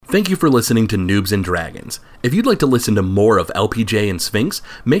Thank you for listening to Noobs and Dragons. If you'd like to listen to more of LPJ and Sphinx,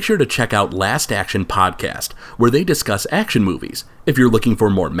 make sure to check out Last Action Podcast, where they discuss action movies. If you're looking for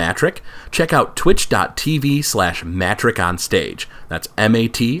more Matrick, check out twitch.tv/MatrickOnStage. That's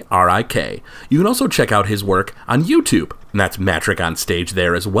MATRIK. You can also check out his work on YouTube, and that's Matrick on Stage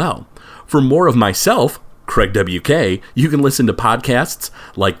there as well. For more of myself, Craig WK, you can listen to podcasts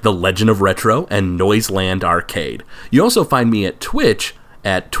like The Legend of Retro and Noiseland Arcade. You also find me at Twitch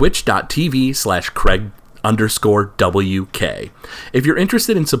at twitch.tv/Craig_WK. If you're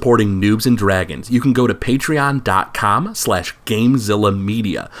interested in supporting Noobs and Dragons, you can go to patreon.com/Gamezilla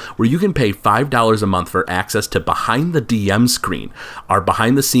Media, where you can pay $5 a month for access to Behind the DM Screen, our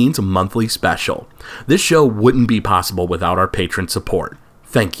behind-the-scenes monthly special. This show wouldn't be possible without our patron support.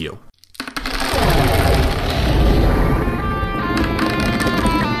 Thank you.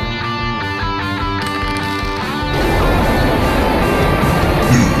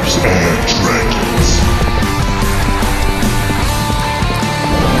 And Dragons.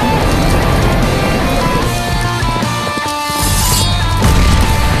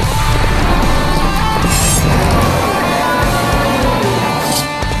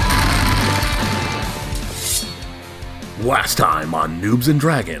 Last time on Noobs and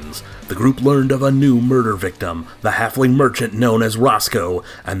Dragons, the group learned of a new murder victim, the halfling merchant known as Roscoe,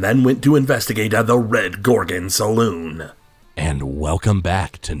 and then went to investigate at the Red Gorgon Saloon. And welcome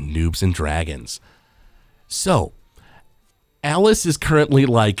back to Noobs and Dragons. So, Alice is currently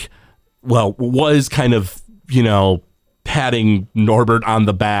was kind of, patting Norbert on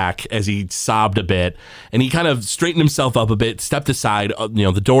the back as he sobbed a bit, and he kind of straightened himself up a bit, stepped aside.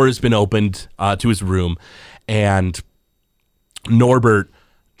 The door has been opened to his room, and Norbert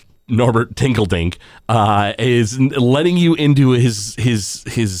Tinkledink is letting you into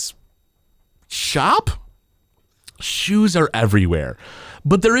his shop. Shoes are everywhere,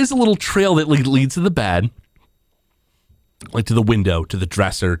 but there is a little trail that leads to the bed, like to the window, to the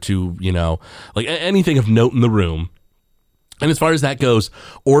dresser, to, anything of note in the room. And as far as that goes,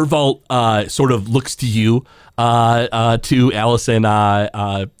 Orvalt sort of looks to you, to Alice and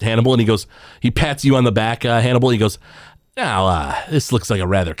Hannibal, and he pats you on the back, Hannibal. He goes, now, this looks like a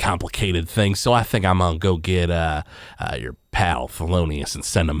rather complicated thing, so I think I'm going to go get your pal, Thelonious, and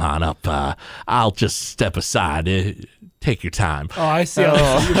send him on up. I'll just step aside. Take your time. Oh, I see.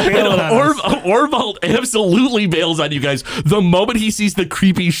 Orvalt absolutely bails on you guys. The moment he sees the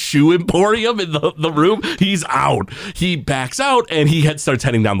creepy shoe emporium in the room, he's out. He backs out, and he starts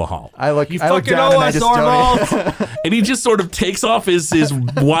heading down the hall. I look down and I just Orvalt. And he just sort of takes off his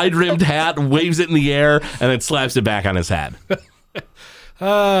wide-rimmed hat, waves it in the air, and then slaps it back on his head.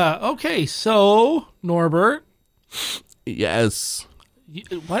 Okay, so Norbert. Yes.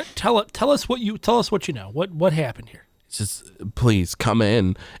 What? Tell us what you know. What happened here? Just please come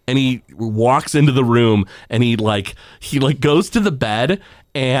in. And he walks into the room, and he goes to the bed,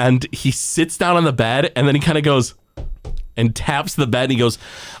 and he sits down on the bed, and then he kind of goes and taps the bed, and he goes,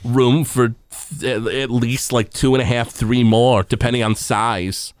 room for at least 2.5, 3 more, depending on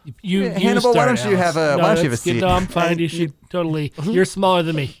size. Hannibal, why don't you have a seat? No, I'm fine. You should totally. You're smaller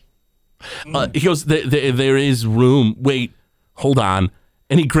than me. He goes, there is room. Wait, hold on.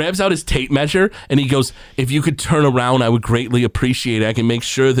 And he grabs out his tape measure, and he goes, if you could turn around, I would greatly appreciate it. I can make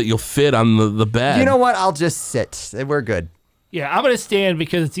sure that you'll fit on the bed. You know what? I'll just sit. We're good. Yeah, I'm going to stand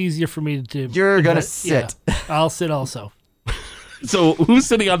because it's easier for me to... You're going to sit. Yeah, I'll sit also. So who's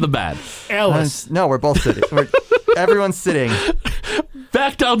sitting on the bed? Alice. No, we're both sitting. Everyone's sitting.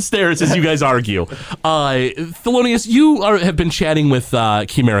 Back downstairs as you guys argue. Thelonious, you have been chatting with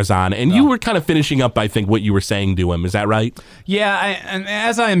Chimerazon, and you were kind of finishing up, I think, what you were saying to him. Is that right? Yeah, and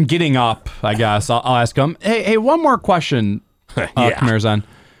as I am getting up, I guess, I'll ask him, hey, one more question, Chimerazon.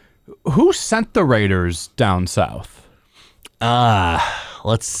 Who sent the raiders down south?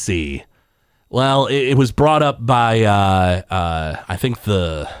 Let's see. Well, it was brought up by, I think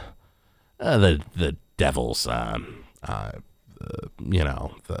the devils, they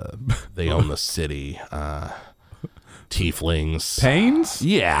own the city, tieflings. Pains?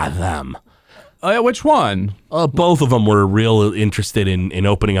 Yeah, them. Which one? Both of them were real interested in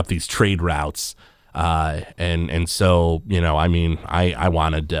opening up these trade routes. And so, I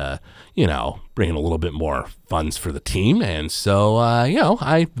wanted to, bring in a little bit more funds for the team. And so,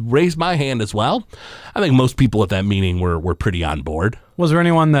 I raised my hand as well. I think most people at that meeting were pretty on board. Was there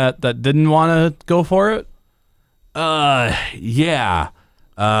anyone that didn't want to go for it? Yeah.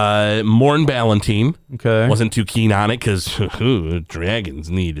 Morn Ballantine wasn't too keen on it because dragons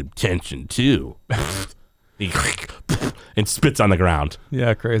need attention too. And spits on the ground.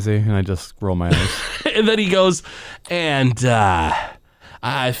 Yeah, crazy. And I just roll my eyes. And then he goes, and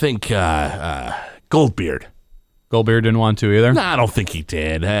I think Goldbeard. Goldbeard didn't want to either? No, I don't think he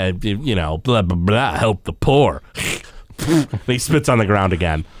did. Blah, blah, blah, help the poor. He spits on the ground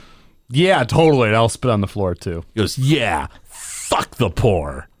again. Yeah, totally. I'll spit on the floor, too. He goes, yeah, fuck the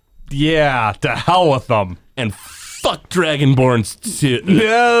poor. Yeah, to hell with them. And fuck Dragonborns too.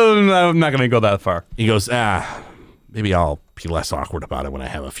 No, I'm not going to go that far. He goes, maybe I'll be less awkward about it when I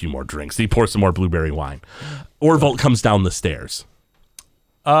have a few more drinks. He pours some more blueberry wine. Orvolt comes down the stairs.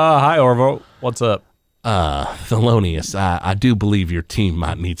 Hi, Orvolt. What's up? Thelonious, I do believe your team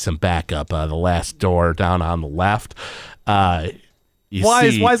might need some backup. The last door down on the left. Why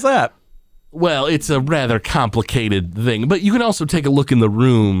is that? Well, it's a rather complicated thing, but you can also take a look in the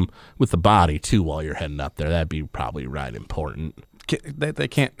room with the body, too, while you're heading up there. That'd be probably right important. They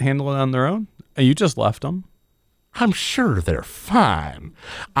can't handle it on their own? You just left them. I'm sure they're fine,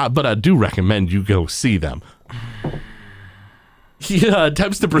 but I do recommend you go see them. He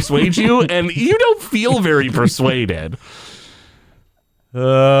attempts to persuade you, and you don't feel very persuaded. He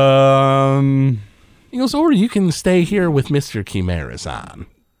goes, or you can stay here with Mr. Chimerazon.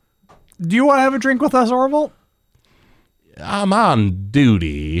 Do you want to have a drink with us, Orvolt? I'm on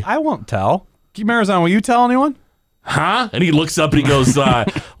duty. I won't tell. Chimerazon, will you tell anyone? Huh? And he looks up and he goes, no,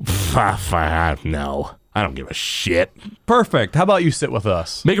 I don't give a shit. Perfect. How about you sit with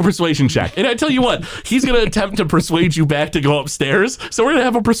us? Make a persuasion check. And I tell you what, he's going to attempt to persuade you back to go upstairs, so we're going to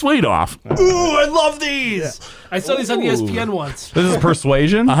have a persuade off. Ooh, I love these. Yeah. I saw these on ESPN once. This is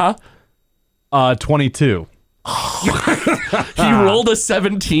persuasion? 22. He rolled a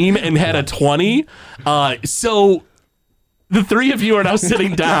 17 and had a 20. So the three of you are now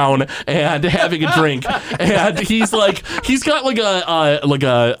sitting down and having a drink, and he's got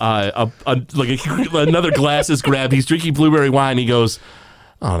another glass is grabbed. He's drinking blueberry wine. He goes,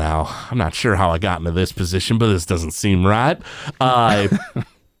 "Oh no, I'm not sure how I got into this position, but this doesn't seem right."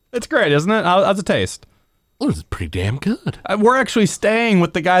 It's great, isn't it? How's it taste? Well, it's pretty damn good. We're actually staying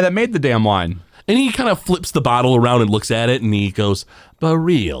with the guy that made the damn wine. And he kind of flips the bottle around and looks at it, and he goes,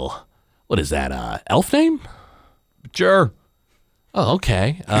 "Baril, what is that? Elf name?" Sure. Oh,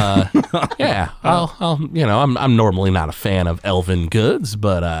 okay. Yeah. I'm normally not a fan of elven goods,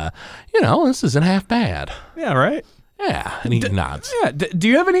 but this isn't half bad. Yeah, right. Yeah, and he nods. Yeah. Do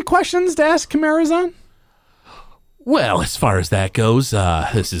you have any questions to ask Chimerazon? Well, as far as that goes,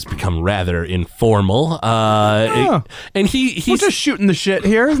 this has become rather informal. And he's just shooting the shit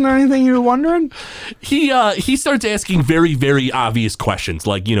here. Isn't there anything you were wondering? He starts asking very, very obvious questions,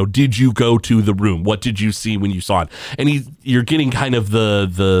 like, did you go to the room? What did you see when you saw it? And you're getting kind of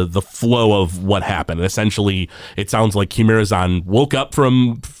the flow of what happened. And essentially, it sounds like Chimerazon woke up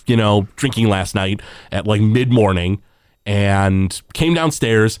from drinking last night at like mid-morning and came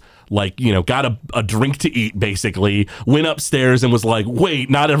downstairs. Got a drink to eat, basically, went upstairs and was like, wait,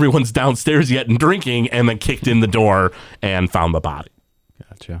 not everyone's downstairs yet and drinking, and then kicked in the door and found the body.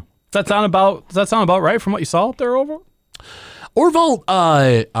 Gotcha. Does that sound about right from what you saw up there, Orvolt? Orvolt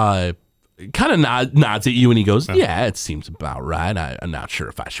kind of nods at you and he goes, yeah, it seems about right. I'm not sure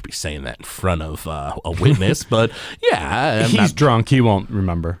if I should be saying that in front of a witness, but yeah. He's drunk. He won't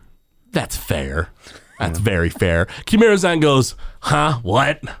remember. That's fair. That's very fair. Chimerazon goes, huh?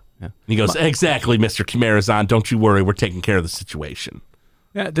 What? Yeah. And he goes, exactly, Mr. Chimerazon. Don't you worry. We're taking care of the situation.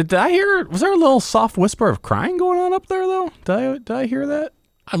 Yeah. Did I hear? Was there a little soft whisper of crying going on up there, though? Did I hear that?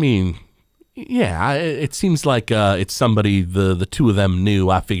 I mean, yeah. It seems like it's somebody the two of them knew.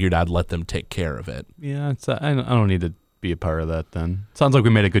 I figured I'd let them take care of it. Yeah. I don't need to be a part of that then. Sounds like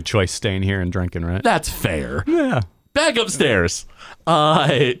we made a good choice staying here and drinking, right? That's fair. Yeah. Back upstairs,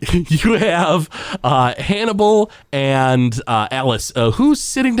 you have Hannibal and Alice. Who's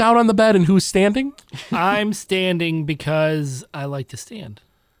sitting down on the bed and who's standing? I'm standing because I like to stand.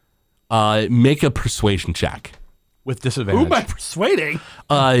 Make a persuasion check. With disadvantage. Who am I persuading?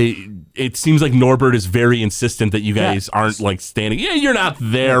 It seems like Norbert is very insistent that you guys aren't standing. Yeah, you're not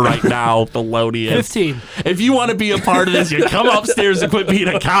there right now, Thelonious. 15. If you want to be a part of this, you come upstairs and quit being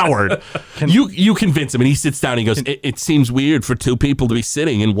a coward. You convince him, and he sits down. And he goes, "It seems weird for two people to be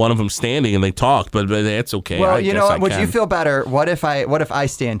sitting and one of them standing, and they talk, but that's okay." Well, you know what? Would you feel better? What if I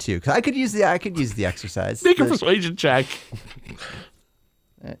stand too? Because I could use the exercise. Make a persuasion check.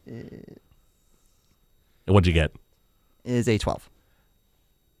 What'd you get? Is a 12.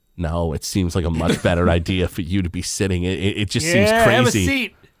 No, it seems like a much better idea for you to be sitting. It just seems crazy. Have a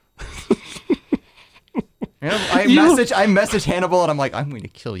seat. I message Hannibal and I'm like, I'm going to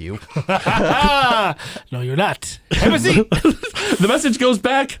kill you. No, you're not. Have a seat. The message goes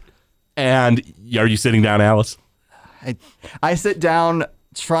back. And are you sitting down, Alice? I sit down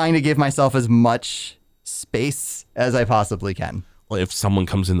trying to give myself as much space as I possibly can. if someone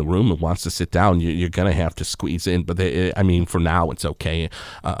comes in the room and wants to sit down, you're gonna have to squeeze in. But for now it's okay,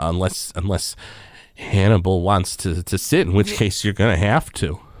 unless Hannibal wants to sit, in which case you're gonna have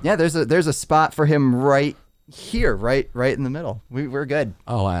to. Yeah, there's a spot for him right here, right in the middle. We're good.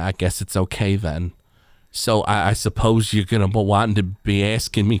 Oh, I guess it's okay then. So I suppose you're gonna be wanting to be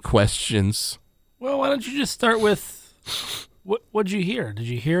asking me questions. Well, why don't you just start with what'd you hear? Did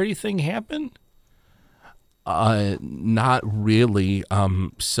you hear anything happen? Not really.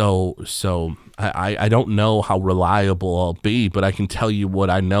 So I don't know how reliable I'll be, but I can tell you what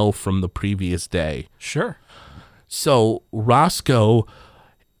I know from the previous day. Sure. So Roscoe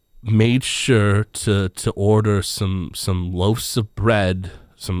made sure to order some loaves of bread,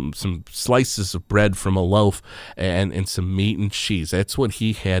 some slices of bread from a loaf, and some meat and cheese. That's what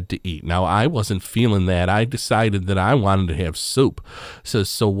he had to eat. Now, I wasn't feeling that. I decided that I wanted to have soup.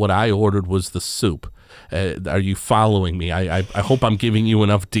 So what I ordered was the soup. Are you following me? I hope I'm giving you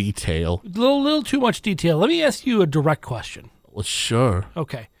enough detail. A little too much detail. Let me ask you a direct question. Well, sure.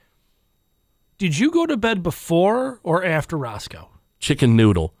 Okay. Did you go to bed before or after Roscoe? Chicken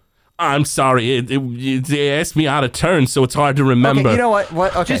noodle. I'm sorry. They asked me out of turn, so it's hard to remember. Okay, you know what?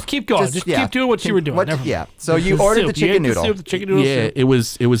 Okay. Just keep going. Just keep doing what you were doing. Yeah. So you ordered the chicken noodle. The chicken noodle soup. It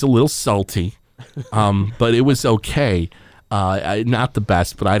was a little salty, but it was okay. Not the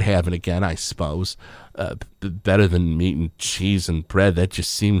best, but I'd have it again, I suppose. Better than meat and cheese and bread. That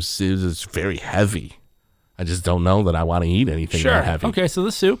just seems it's very heavy. I just don't know that I want to eat anything that heavy. Okay, so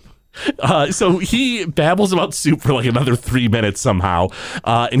the soup. So he babbles about soup for like another 3 minutes somehow,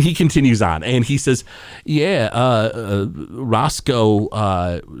 and he continues on, and he says, Roscoe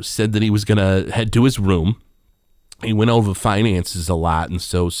said that he was going to head to his room. He went over finances a lot, and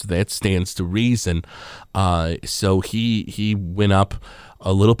so that stands to reason. So he went up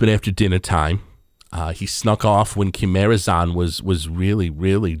a little bit after dinner time. He snuck off when Chimerazon was really,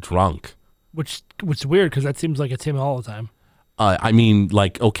 really drunk. Which is weird, because that seems like it's him all the time.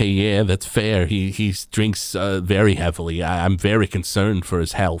 Okay, yeah, that's fair. He drinks very heavily. I'm very concerned for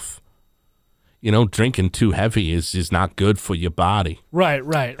his health. You know, drinking too heavy is not good for your body. Right.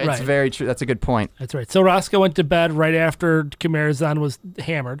 It's very true. That's a good point. That's right. So Roscoe went to bed right after Chimerazon was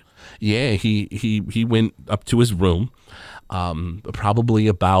hammered. Yeah, he went up to his room, probably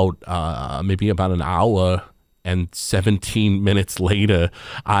about maybe about an hour and 17 minutes later.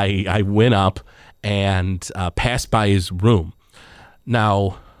 I went up and passed by his room.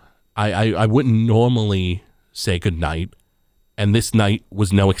 Now, I wouldn't normally say goodnight, and this night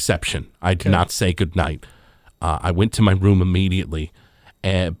was no exception. I did not say goodnight. I went to my room immediately,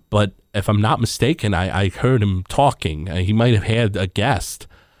 but if I'm not mistaken, I heard him talking. He might have had a guest.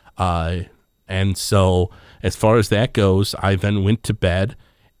 And so as far as that goes, I then went to bed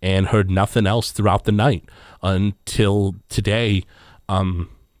and heard nothing else throughout the night until today.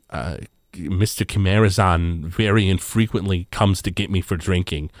 Mr. Chimerazon very infrequently comes to get me for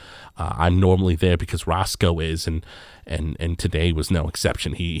drinking. I'm normally there because Roscoe is, and today was no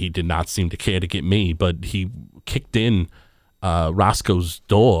exception. He did not seem to care to get me, but he kicked in Roscoe's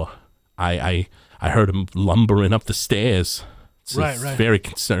door. I heard him lumbering up the stairs. It's very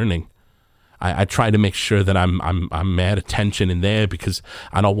concerning. I try to make sure that I'm at attention in there because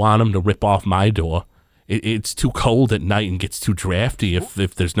I don't want him to rip off my door. It's too cold at night and gets too drafty if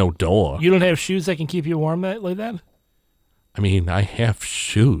there's no door. You don't have shoes that can keep you warm like that? I mean, I have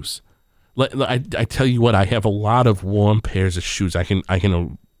shoes. I tell you what, I have a lot of warm pairs of shoes. I can.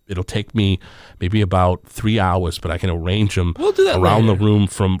 It'll take me maybe about 3 hours, but I can arrange them around the room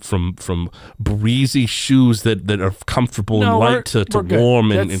from breezy shoes that are comfortable and light to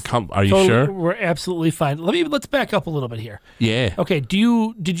warm and Are you sure? We're absolutely fine. Let's back up a little bit here. Yeah. Okay.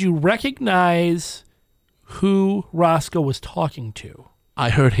 Did you recognize who Roscoe was talking to? I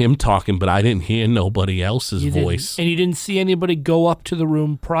heard him talking, but I didn't hear nobody else's voice. And you didn't see anybody go up to the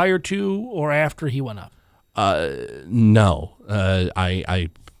room prior to or after he went up? No.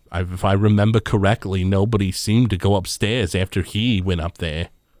 If I remember correctly, nobody seemed to go upstairs after he went up there.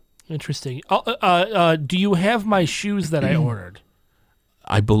 Interesting. Do you have my shoes that I ordered?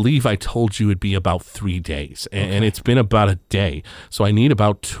 I believe I told you it'd be about 3 days, and it's been about a day, so I need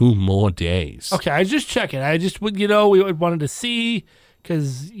about 2 more days. Okay, I was just checking. We wanted to see,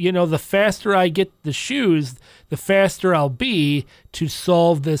 because, the faster I get the shoes, the faster I'll be to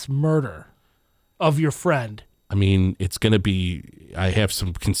solve this murder of your friend. I mean, it's going to be, I have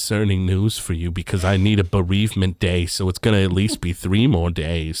some concerning news for you because I need a bereavement day, so it's going to at least be 3 more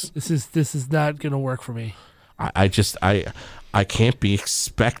days. This is not going to work for me. I can't be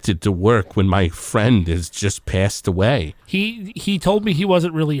expected to work when my friend has just passed away. He told me he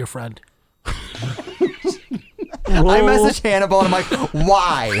wasn't really your friend. I message Hannibal and I'm like,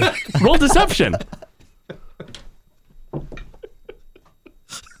 why? Roll deception.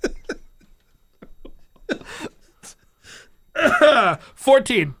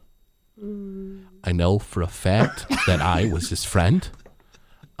 14. I know for a fact that I was his friend.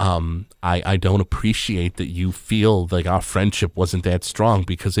 I don't appreciate that you feel like our friendship wasn't that strong,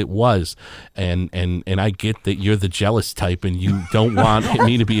 because it was, and I get that you're the jealous type and you don't want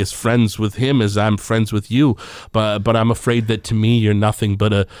me to be as friends with him as I'm friends with you, but I'm afraid that to me you're nothing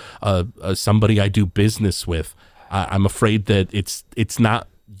but a somebody I do business with. I'm afraid that it's not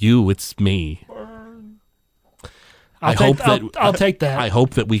you, it's me. I'll take that. I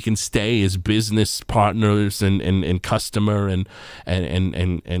hope that we can stay as business partners and customer and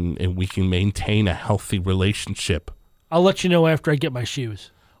we can maintain a healthy relationship. I'll let you know after I get my shoes.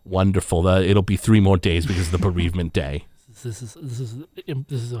 Wonderful. It'll be 3 more days because of the bereavement day. This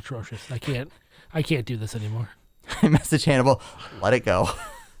is atrocious. I can't do this anymore. I message Hannibal, let it go.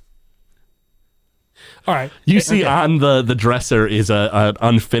 All right. You see on the dresser is an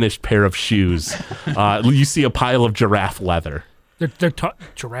unfinished pair of shoes. You see a pile of giraffe leather. They're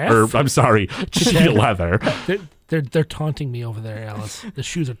giraffe? Or, I'm sorry, cheetah leather. They're taunting me over there, Alice. The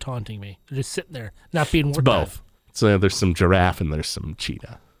shoes are taunting me. They're just sitting there, not being worked Both. So there's some giraffe and there's some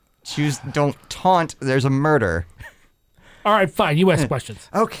cheetah. Shoes don't taunt. There's a murder. All right, fine. You ask questions.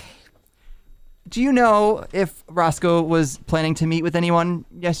 Okay. Do you know if Roscoe was planning to meet with anyone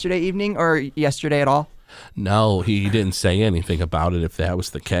yesterday evening or yesterday at all? No, he didn't say anything about it if that was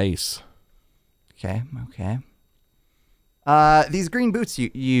the case. Okay. These green boots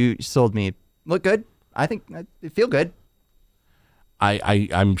you sold me look good. I think they feel good.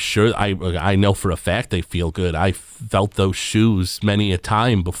 I'm sure, I know for a fact they feel good. I felt those shoes many a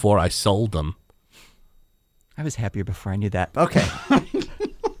time before I sold them. I was happier before I knew that. Okay.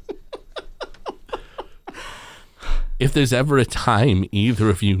 If there's ever a time either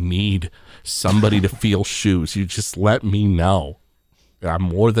of you need somebody to feel shoes, you just let me know. I'm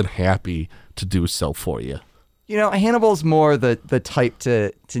more than happy to do so for you. You know, Hannibal's more the type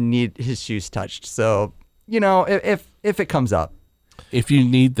to need his shoes touched. So, you know, if it comes up. If you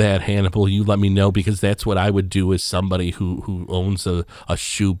need that, Hannibal, you let me know, because that's what I would do as somebody who owns a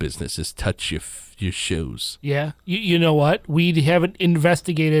shoe business, is touch your shoes. Yeah. You know what? We haven't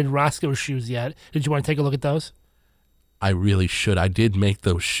investigated Roscoe's shoes yet. Did you want to take a look at those? I really should. I did make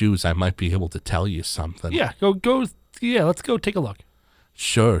those shoes. I might be able to tell you something. Yeah, go. Yeah, let's go take a look.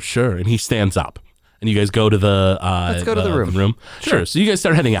 Sure. And he stands up. And you guys go to the let's go to the room. Sure. So you guys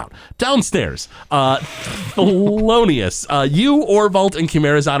start heading out. Downstairs, Thelonious, you, Orvalt, and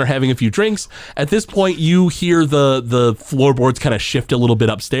Chimerazon are having a few drinks. At this point, you hear the floorboards kind of shift a little bit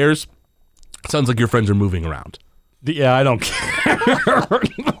upstairs. Sounds like your friends are moving around. Yeah, I don't care.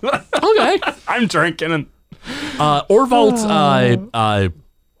 Okay. I'm drinking and Orvalt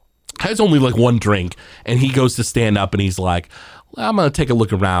has only like one drink, and he goes to stand up, and he's like, I'm going to take a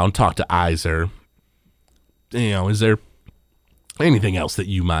look around, talk to Iser. You know, is there anything else that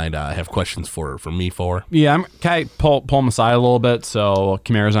you might have questions for me for? yeah, can I pull him aside a little bit so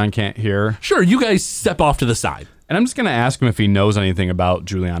Chimerazon can't hear? Sure, you guys step off to the side. And I'm just going to ask him if he knows anything about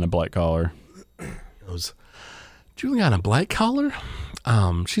Juliana Blightcaller. Goes, Juliana Blightcaller?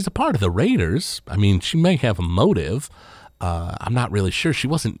 She's a part of the Raiders. I mean, she may have a motive. I'm not really sure. She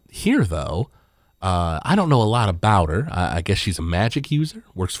wasn't here, though. I don't know a lot about her. I guess she's a magic user,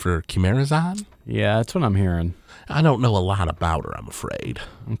 works for Chimerazon. Yeah, that's what I'm hearing. I don't know a lot about her, I'm afraid.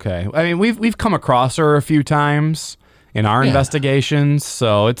 Okay. I mean, we've come across her a few times in our investigations,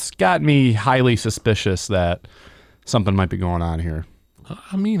 so it's got me highly suspicious that something might be going on here.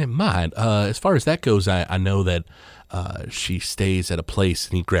 I mean, it might. As far as that goes, I know that she stays at a place,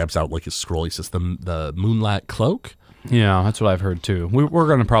 and he grabs out like his scroll. He says the Moonlight Cloak. Yeah, that's what I've heard too. We're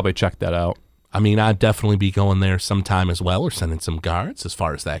going to probably check that out. I mean, I'd definitely be going there sometime as well, or sending some guards as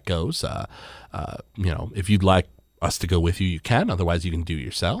far as that goes. You know, if you'd like us to go with you, you can. Otherwise, you can do it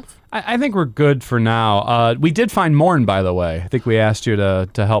yourself. I think we're good for now. We did find Morn, by the way. I think we asked you to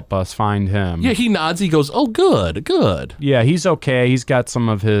help us find him. Yeah, he nods. He goes, oh, good. Yeah, he's okay. He's got some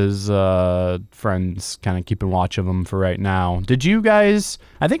of his friends kind of keeping watch of him for right now. Did you guys,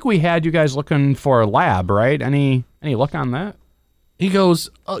 I think we had you guys looking for a lab, right? Any luck on that? He goes,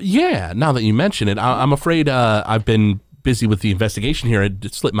 yeah, now that you mention it, I'm afraid I've been busy with the investigation here.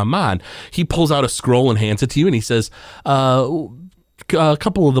 It slipped my mind. He pulls out a scroll and hands it to you, and he says, a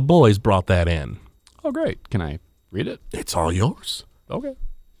couple of the boys brought that in. Oh, great. Can I read it? It's all yours. Okay.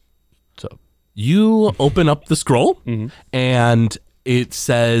 So you open up the scroll, and it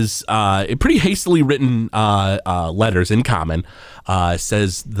says, pretty hastily written letters in common,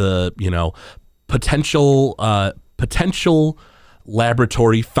 says potential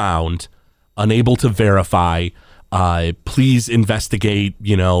laboratory found, unable to verify. Please investigate,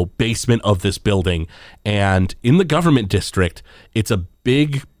 basement of this building. And in the government district, it's a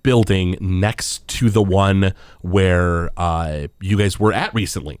big building next to the one where you guys were at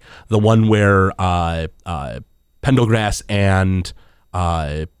recently. The one where Pendergrass and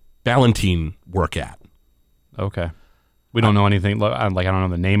Valentine work at. Okay. We don't know anything. Like, I don't know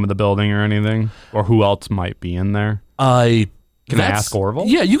the name of the building or anything, or who else might be in there. Can I ask Orville?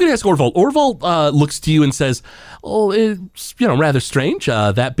 Yeah, you can ask Orville. Orville looks to you and says, "Oh, it's rather strange.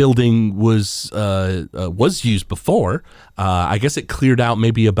 That building was used before. I guess it cleared out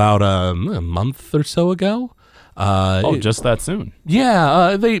maybe about a month or so ago. Just that soon?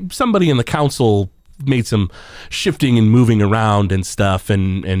 Yeah, somebody in the council made some shifting and moving around and stuff,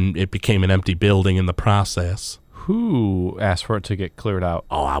 and it became an empty building in the process." Who asked for it to get cleared out?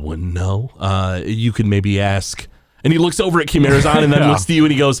 Oh, I wouldn't know. You could maybe ask. And he looks over at Chimerazon and then looks to you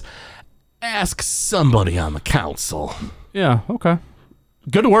and he goes, "Ask somebody on the council." Yeah, okay.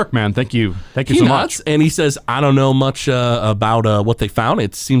 Good work, man. Thank you. Thank you so much. And he says, "I don't know much about what they found.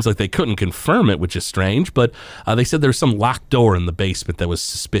 It seems like they couldn't confirm it, which is strange, but they said there's some locked door in the basement that was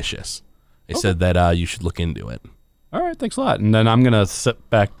suspicious. They said that you should look into it." All right, thanks a lot. And then I'm going to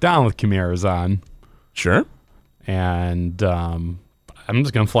sit back down with Chimerazon. Sure. And I'm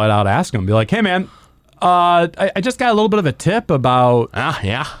just going to flat out ask him, be like, "Hey, man, I just got a little bit of a tip about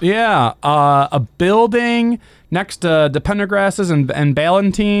a building next to the Pendergrasses and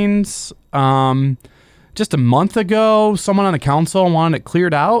Valentines. Just a month ago, someone on the council wanted it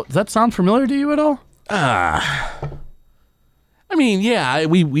cleared out. Does that sound familiar to you at all?" I mean, yeah,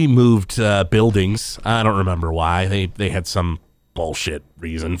 we moved buildings. I don't remember why. They had some bullshit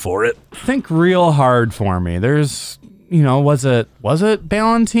reason for it. Think real hard for me. There's, was it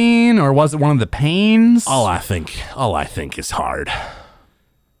Valentine or was it one of the Paynes? All I think is hard.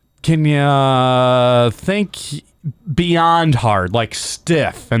 Can you think beyond hard, like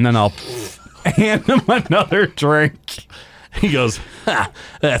stiff, and then I'll hand him another drink. He goes, "Ha,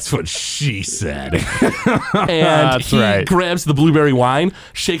 that's what she said." And he grabs the blueberry wine,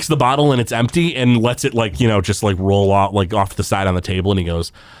 shakes the bottle, and it's empty, and lets it just roll off off to the side on the table. And he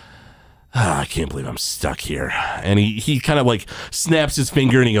goes, "I can't believe I'm stuck here." And he kind of snaps his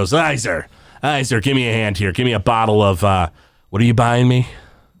finger and he goes, Iser, give me a hand here. Give me a bottle of what are you buying me?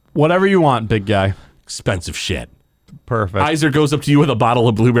 Whatever you want, big guy. Expensive shit. Perfect. Iser goes up to you with a bottle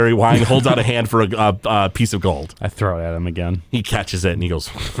of blueberry wine, holds out a hand for a piece of gold. I throw it at him again. He catches it and he goes,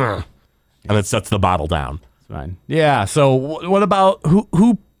 and then sets the bottle down. It's fine. Yeah. So what about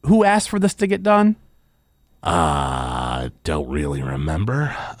who asked for this to get done? Don't really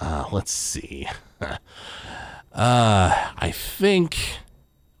remember. Let's see. I think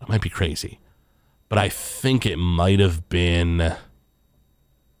I might be crazy, but I think it might have been.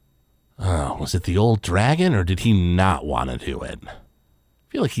 Was it the old dragon, or did he not want to do it? I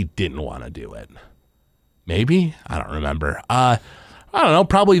feel like he didn't want to do it. Maybe? I don't remember. I don't know.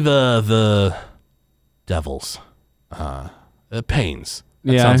 Probably the devils. The Paynes.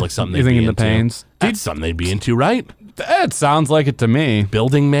 That sounds like something they'd be into. The Paynes? That's something they'd be into, right? That sounds like it to me.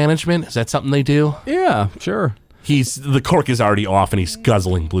 Building management? Is that something they do? Yeah, sure. The cork is already off and he's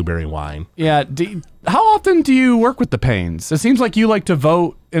guzzling blueberry wine. Yeah. How often do you work with the Paynes? It seems like you like to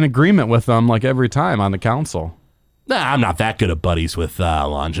vote in agreement with them every time on the council. Nah, I'm not that good of buddies with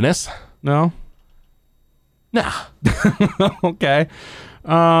Longinus. No? Nah. Okay.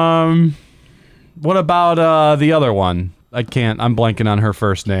 What about the other one? I'm blanking on her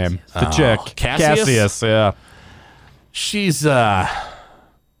first name. The chick. Cassius? Yeah. She's a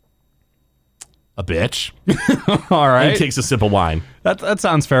bitch. All right. And takes a sip of wine. That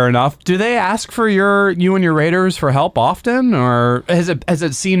sounds fair enough. Do they ask for you and your raiders for help often, or has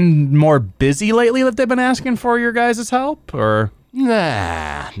it seemed more busy lately that they've been asking for your guys' help, or?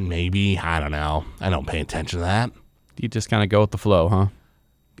 Nah, maybe. I don't know. I don't pay attention to that. You just kind of go with the flow, huh?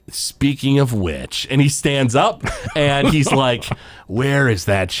 Speaking of which, and he stands up and he's like, "Where is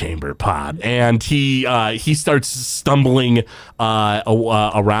that chamber pot?" And he starts stumbling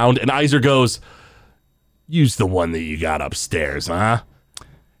around, and Iser goes, "Use the one that you got upstairs, huh?"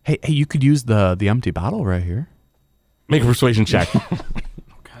 Hey, you could use the empty bottle right here. Make a persuasion check. Oh,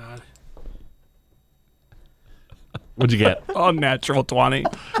 God. What'd you get? Oh, natural 20.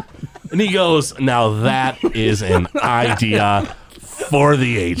 And he goes, "Now that is an idea for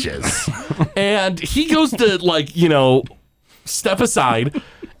the ages." And he goes to step aside,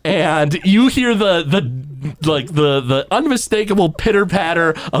 and you hear the unmistakable pitter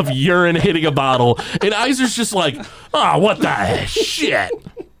patter of urine hitting a bottle, and Iser's just like, "Oh, what the shit?"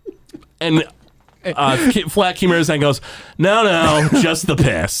 And Flat Chimerazan goes, no, just the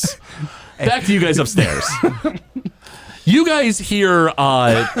piss. Back to you guys upstairs. You guys hear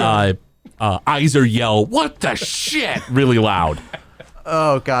Iser yell, "What the shit?" really loud.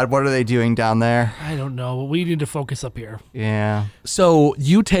 Oh, God, what are they doing down there? I don't know. We need to focus up here. Yeah. So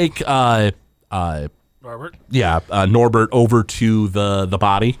you take Norbert? Norbert over to the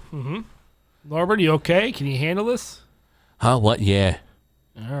body. Norbert, you okay? Can you handle this? Huh? What? Yeah.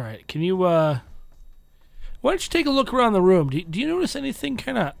 All right. Can you, why don't you take a look around the room? Do you notice anything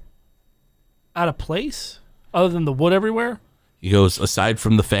kind of out of place other than the wood everywhere? He goes, aside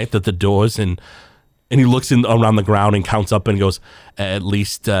from the fact that the doors and he looks around the ground and counts up and goes, at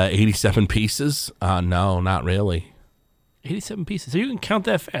least 87 pieces? No, not really. 87 pieces. So you can count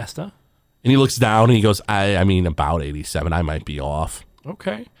that fast, huh? And he looks down and he goes, I mean, about 87. I might be off.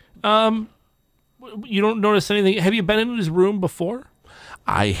 Okay. You don't notice anything. Have you been in his room before?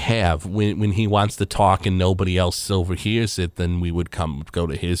 I have. When he wants to talk and nobody else overhears it, then we would go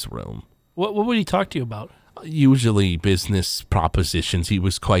to his room. What would he talk to you about? Usually business propositions. He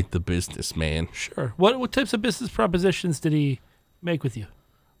was quite the businessman. Sure. What types of business propositions did he make with you?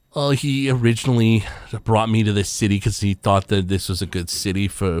 He originally brought me to this city because he thought that this was a good city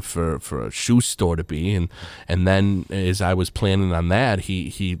for a shoe store to be, and then as I was planning on that,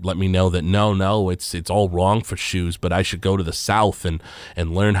 he let me know that no, it's all wrong for shoes, but I should go to the South and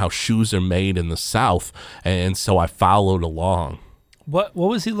learn how shoes are made in the South, and so I followed along. What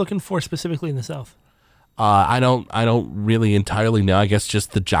was he looking for specifically in the South? I don't really entirely know. I guess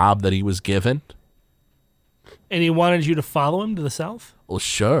just the job that he was given. And he wanted you to follow him to the South? Well,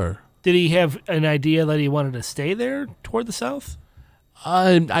 sure. Did he have an idea that he wanted to stay there toward the South?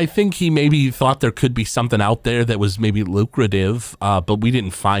 I think he maybe thought there could be something out there that was maybe lucrative, but we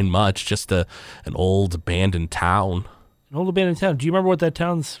didn't find much, just an old abandoned town. An old abandoned town. Do you remember what that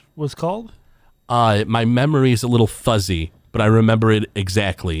town was called? My memory is a little fuzzy, but I remember it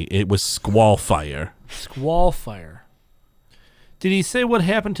exactly. It was Squallfire. Squallfire. Did he say what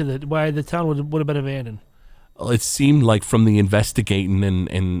happened to why the town would have been abandoned? Well, it seemed like from the investigating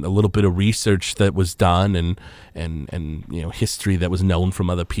and a little bit of research that was done and history that was known from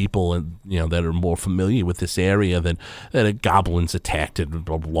other people and that are more familiar with this area that goblins attacked it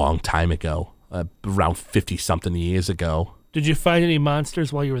a long time ago, around 50-something years ago. Did you find any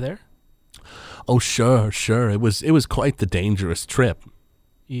monsters while you were there? Oh, sure. It was quite the dangerous trip.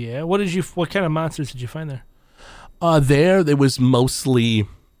 Yeah. What kind of monsters did you find there? There was mostly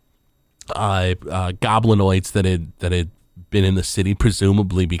goblinoids that had been in the city,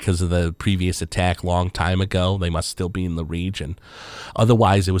 presumably because of the previous attack long time ago. They must still be in the region.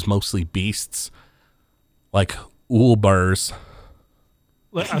 Otherwise, it was mostly beasts, like Ulbers.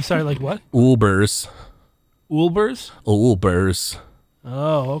 I'm sorry, like what? Ulbers. Ulbers? Ulbers.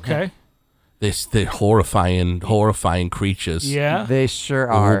 Oh, okay. They're horrifying creatures. Yeah. They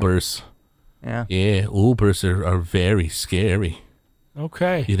sure are. Ulbers. Yeah. Yeah, Ulbers are very scary.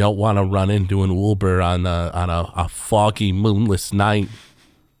 Okay. You don't want to run into an Ulber on a foggy, moonless night.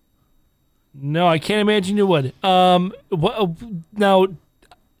 No, I can't imagine you would. Now,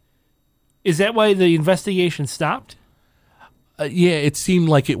 is that why the investigation stopped? Yeah, it seemed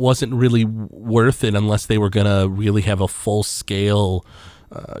like it wasn't really worth it unless they were going to really have a full-scale,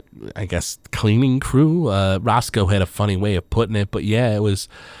 cleaning crew. Roscoe had a funny way of putting it, but yeah,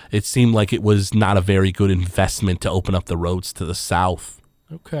 it seemed like it was not a very good investment to open up the roads to the south.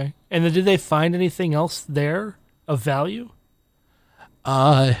 Okay. And then did they find anything else there of value?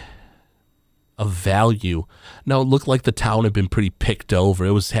 Of value? No, it looked like the town had been pretty picked over.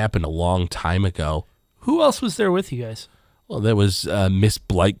 It happened a long time ago. Who else was there with you guys? Well, there was Miss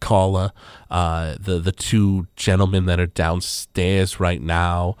Blightcaller, the two gentlemen that are downstairs right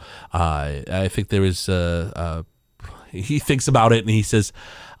now. I think there is he thinks about it and he says,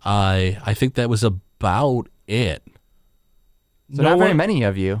 I think that was about it. So not very many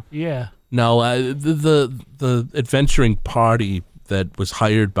of you. Yeah. No, the adventuring party that was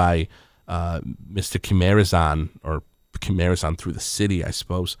hired by Mr. Chimerazan, or Chimerazan through the city, I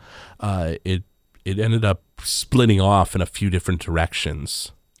suppose, it ended up splitting off in a few different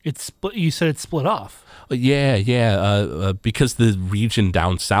directions. You said it split off. Yeah. Because the region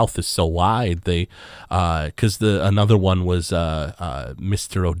down south is so wide, because another one was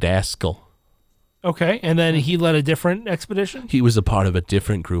Mr. O'Daskell. Okay, and then he led a different expedition? He was a part of a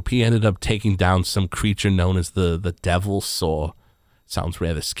different group. He ended up taking down some creature known as the Devil's Saw. Sounds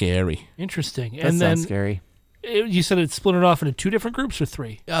rather scary. Interesting. That sounds scary. You said it split it off into 2 different groups or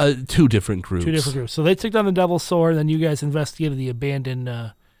 3? 2 different groups. 2 different groups. So they took down the Devil's Sword, then you guys investigated the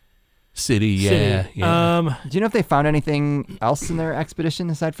abandoned City, yeah. Do you know if they found anything else in their expedition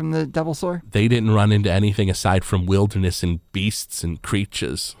aside from the Devil Sore? They didn't run into anything aside from wilderness and beasts and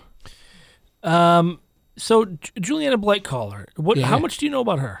creatures. So Juliana Blightcaller, how much do you know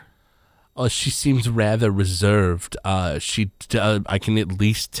about her? She seems rather reserved. I can at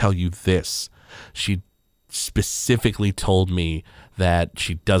least tell you this. She specifically told me that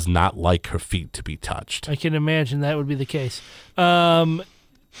she does not like her feet to be touched. I can imagine that would be the case.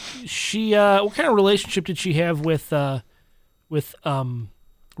 She what kind of relationship did she have with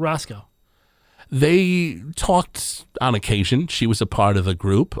Roscoe? They talked on occasion. She was a part of the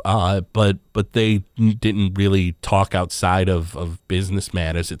group, but they didn't really talk outside of business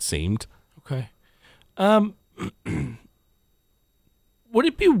matters, it seemed. Okay. Would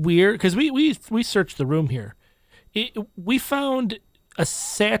it be weird? Because we searched the room here. We found a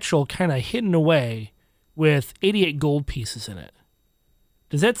satchel kind of hidden away with 88 gold pieces in it.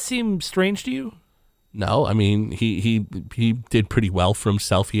 Does that seem strange to you? No, I mean he did pretty well for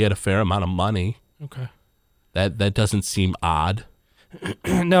himself. He had a fair amount of money. Okay. That doesn't seem odd.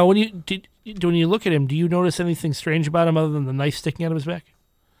 Now, when you look at him, do you notice anything strange about him other than the knife sticking out of his back?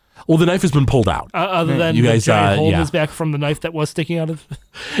 Well, the knife has been pulled out. Other than you the guys, giant hole in his back from the knife that was sticking out of.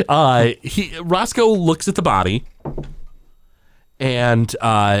 Roscoe looks at the body, and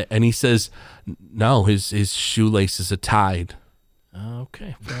he says, "No, his shoelaces are tied."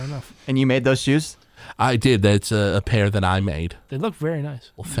 Okay, fair enough. And you made those shoes? I did. That's a pair that I made. They look very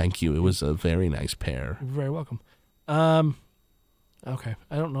nice. Well, thank you. It was a very nice pair. You're very welcome. Okay,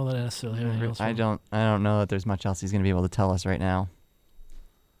 I don't know that I necessarily have anything else. I don't know that there's much else he's going to be able to tell us right now.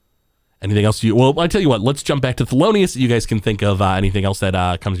 Anything else? Well, I tell you what. Let's jump back to Thelonious. You guys can think of anything else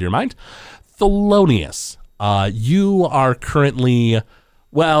that comes to your mind. Thelonious, you are currently.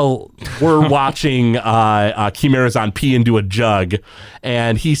 Well, we're watching Chimerazon pee into a jug,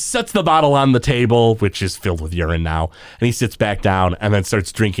 and he sets the bottle on the table, which is filled with urine now, and he sits back down and then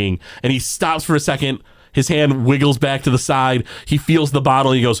starts drinking, and he stops for a second. His hand wiggles back to the side. He feels the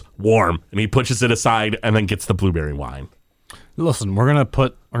bottle. He goes, warm, and he pushes it aside and then gets the blueberry wine. Listen, we're gonna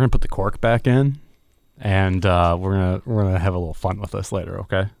put the cork back in, and we're gonna have a little fun with this later.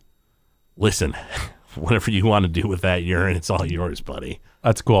 Okay? Listen, whatever you want to do with that urine, it's all yours, buddy.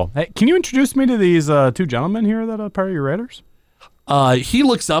 That's cool. Hey, can you introduce me to these two gentlemen here that are part of your raiders? He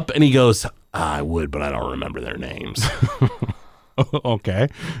looks up and he goes, I would, but I don't remember their names. Okay.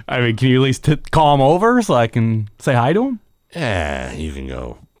 I mean, can you at least call them over so I can say hi to them? Yeah, you can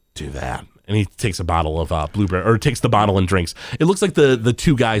go do that. And he takes a bottle of blueberry, or takes the bottle and drinks. It looks like the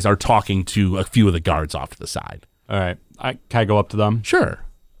two guys are talking to a few of the guards off to the side. All right. Can I go up to them? Sure.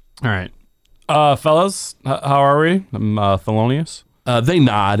 All right. Fellas, how are we? I'm Thelonious. They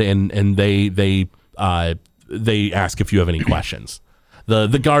nod and they ask if you have any questions.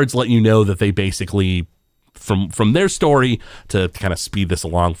 The guards let you know that they basically, from their story, to kind of speed this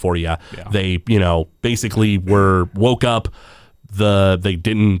along for you, they basically woke up. They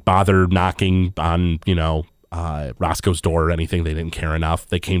didn't bother knocking on Roscoe's door or anything. They didn't care enough.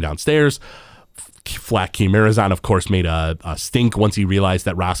 They came downstairs. Flat Chimerazon, of course, made a stink once he realized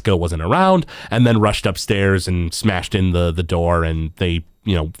that Roscoe wasn't around, and then rushed upstairs and smashed in the door, and they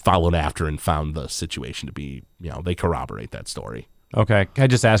followed after and found the situation to be, they corroborate that story. Okay. Can I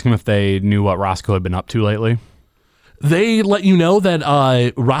just ask him if they knew what Roscoe had been up to lately? They let you know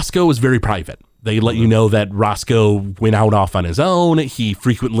that Roscoe was very private. They let you know that Roscoe went out off on his own. He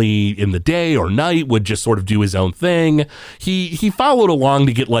frequently, in the day or night, would just sort of do his own thing. He followed along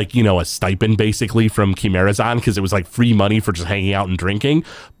to get a stipend basically from Chimerazon, because it was like free money for just hanging out and drinking.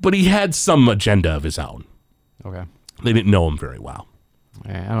 But he had some agenda of his own. Okay. They didn't know him very well.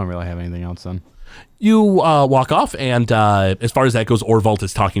 I don't really have anything else then. You walk off, and as far as that goes, Orvalt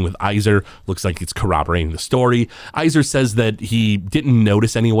is talking with Iser. Looks like it's corroborating the story. Iser says that he didn't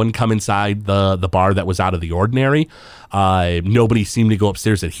notice anyone come inside the bar that was out of the ordinary. Nobody seemed to go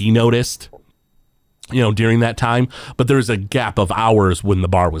upstairs that he noticed, during that time. But there's a gap of hours when the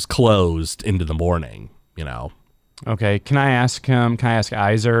bar was closed into the morning, Okay, can I ask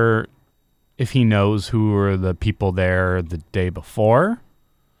Iser if he knows who were the people there the day before?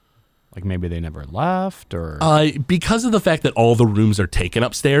 Like maybe they never left, or because of the fact that all the rooms are taken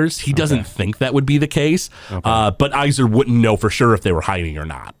upstairs, he doesn't think that would be the case. Okay. But Iser wouldn't know for sure if they were hiding or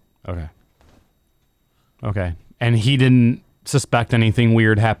not. Okay. And he didn't suspect anything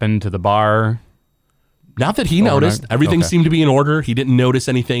weird happened to the bar? Not that he noticed. Everything seemed to be in order. He didn't notice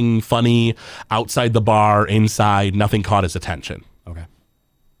anything funny outside the bar, inside. Nothing caught his attention. Okay.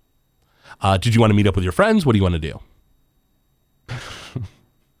 Did you want to meet up with your friends? What do you want to do?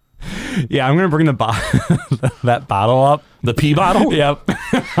 Yeah, I'm going to bring that bottle up The pee bottle? Yep.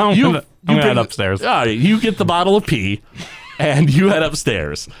 I'm gonna head bring- upstairs. All right, you get the bottle of pee, and you head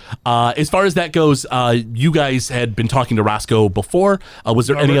upstairs. As far as that goes, you guys had been talking to Roscoe before. Was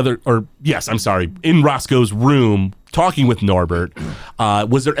there any other, or yes, I'm sorry, in Roscoe's room, talking with Norbert.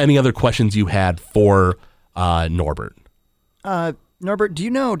 Was there any other questions you had for Norbert? Norbert, do you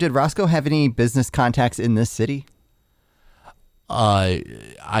know, did Roscoe have any business contacts in this city?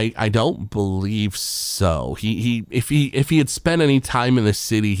 I don't believe so. If he had spent any time in the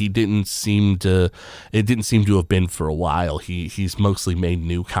city, it didn't seem to have been for a while. He's mostly made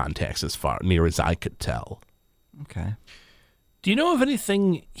new contacts as far near as I could tell. Okay. Do you know of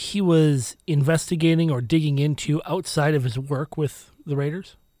anything he was investigating or digging into outside of his work with the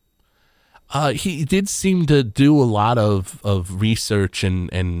Raiders? He did seem to do a lot of research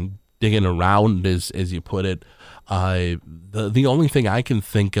and digging around, as you put it. The only thing I can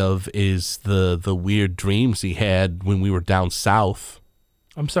think of is the weird dreams he had when we were down south.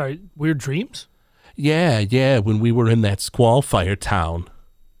 I'm sorry, weird dreams? Yeah, when we were in that squall fire town.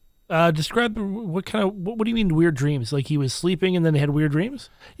 Describe what do you mean weird dreams? Like he was sleeping and then he had weird dreams?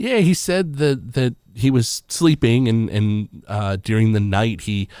 Yeah, he said that he was sleeping and during the night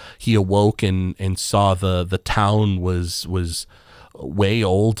he awoke and saw the town was way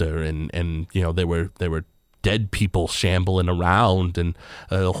older and you know there were dead people shambling around and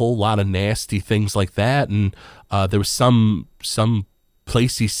a whole lot of nasty things like that, and there was some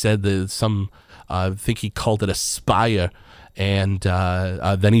place he said that I think he called it a spire, and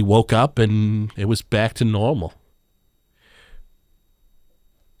then he woke up and it was back to normal.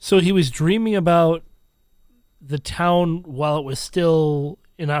 So he was dreaming about the town while it was still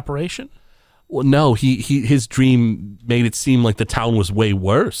in operation? Well, no, his dream made it seem like the town was way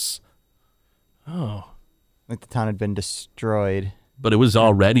worse. Oh. Like the town had been destroyed. But it was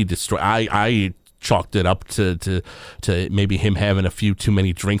already destroyed. I chalked it up to maybe him having a few too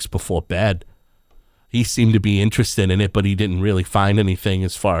many drinks before bed. He seemed to be interested in it, but he didn't really find anything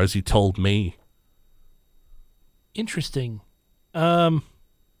as far as he told me. Interesting. Did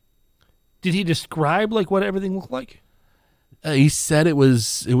he describe like what everything looked like? He said it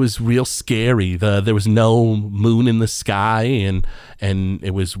was real scary. There was no moon in the sky, and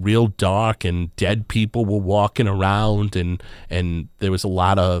it was real dark, and dead people were walking around, and there was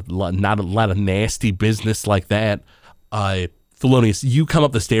not a lot of nasty business like that. Thelonious, you come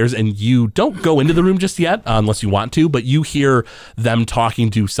up the stairs and you don't go into the room just yet, unless you want to, but you hear them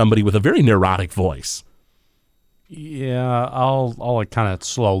talking to somebody with a very neurotic voice. Yeah, I'll kind of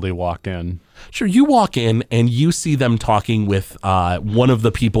slowly walk in. Sure, you walk in and you see them talking with one of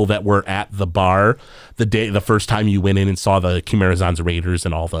the people that were at the bar the first time you went in and saw the Chimerazon's Raiders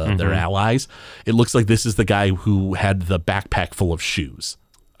and all their allies. It looks like this is the guy who had the backpack full of shoes.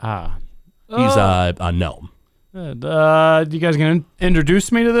 Ah. He's a gnome. You guys gonna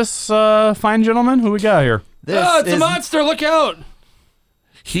introduce me to this fine gentleman? Who we got here? It's a monster! Look out!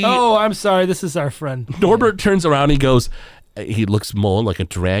 He I'm sorry. This is our friend. Norbert turns around and he goes, he looks more like a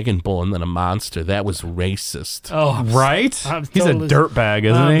dragonborn than a monster. That was racist. Oh, Right? He's a dirtbag,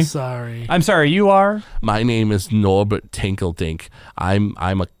 isn't I'm he? sorry. I'm sorry, you are? My name is Norbert Tinkledink. I'm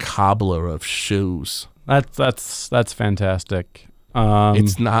a cobbler of shoes. That's fantastic.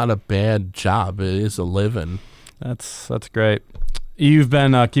 It's not a bad job. It is a living. That's great. You've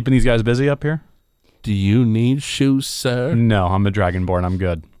been keeping these guys busy up here? Do you need shoes, sir? No, I'm a dragonborn. I'm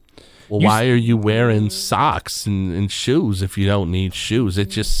good. Well, why are you wearing socks and shoes if you don't need shoes? It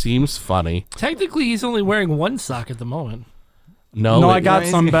just seems funny. Technically, he's only wearing one sock at the moment. No, I got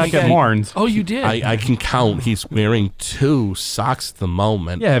some back at Morn's. Oh, you did? I can count. He's wearing 2 socks at the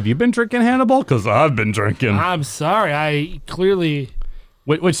moment. Yeah, have you been drinking, Hannibal? Because I've been drinking. I'm sorry. I clearly...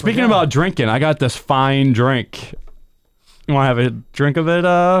 Wait, speaking about drinking, I got this fine drink. You want to have a drink of it,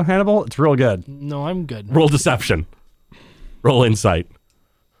 Hannibal? It's real good. No, I'm good. Roll deception. Roll insight.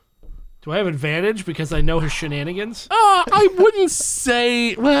 Do I have advantage because I know his shenanigans? I wouldn't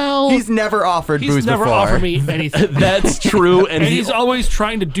say. Well, He's never offered booze He's never before. offered me anything. that's true, and And he's always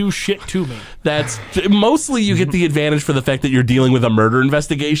trying to do shit to me. that's mostly you get the advantage for the fact that you're dealing with a murder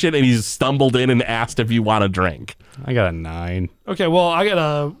investigation, and he's stumbled in and asked if you want a drink. I got a 9. Okay, well, I got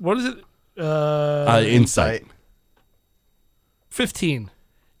a... What is it? Insight. 15.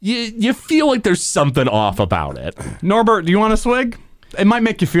 You feel like there's something off about it. Norbert, do you want a swig? It might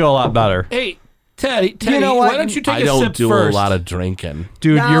make you feel a lot better. Hey, Teddy, know what? why don't you take I a don't sip do first? a lot of drinking.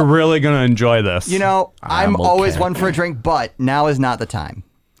 Dude, No. you're really going to enjoy this. You know, I'm I'm always okay. one for a drink, but now is not the time.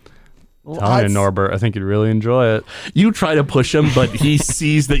 Telling you, Norbert, I think you'd really enjoy it. You try to push him, but he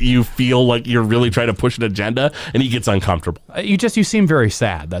sees that you feel like you're really trying to push an agenda, and he gets uncomfortable. You seem very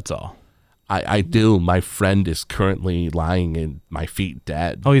sad, that's all. I do. My friend is currently lying in my feet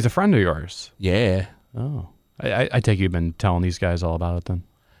dead. Oh, he's a friend of yours. Yeah. Oh. I take you've been telling these guys all about it then.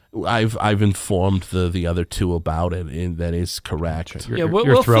 I've informed the other two about it, and that is correct. Yeah,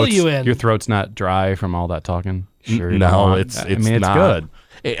 we'll fill you in. Your throat's not dry from all that talking? Sure. No, it's it's not.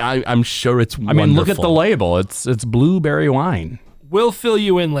 good. I'm sure it's I mean, look at the wonderful. label. It's blueberry wine. We'll fill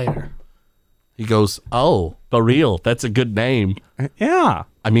you in later. He goes, "Oh, Baril, that's a good name." Yeah.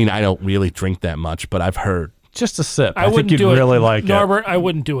 I mean, I don't really drink that much, but I've heard. Just a sip. I think wouldn't you'd do really it. like Norbert, it. I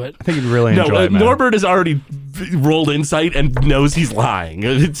wouldn't do it. I think you'd really No, enjoy it, man. Norbert has already rolled insight and knows he's lying.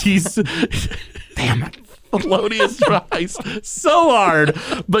 He's damn it. Thelonious tries so hard,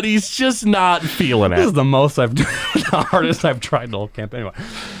 but he's just not feeling This is it. the hardest I've tried the whole campaign. Anyway.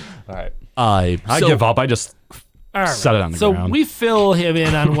 All right. I give up. I just All right. set it on the so ground. we fill him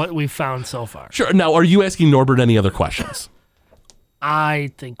in on what we found so far. Sure. Now, are you asking Norbert any other questions? I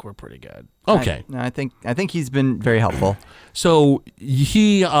think we're pretty good. Okay. I think he's been very helpful. So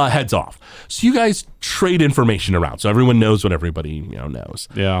he heads off. So you guys trade information around, so everyone knows what everybody knows.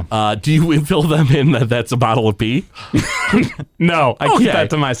 Yeah. Do you fill them in that that's a bottle of pee? No, I Okay. keep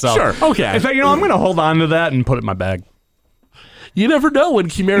that to myself. Sure, okay. In fact, I'm going to hold on to that and put it in my bag. You never know when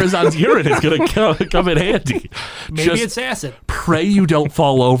Chimerazon's urine is going to come in handy. Maybe Just it's acid. pray you don't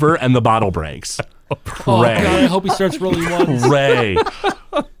fall over and the bottle breaks. Oh, God, I Pray. hope he starts rolling ones. Pray.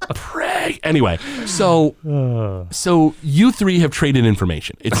 Pray. Anyway, so you three have traded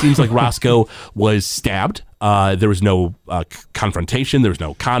information. It seems like Roscoe was stabbed. There was no confrontation. There was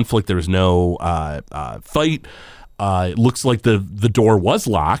no conflict. There was no fight. It looks like the door was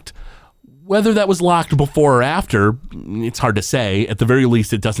locked. Whether that was locked before or after, it's hard to say. At the very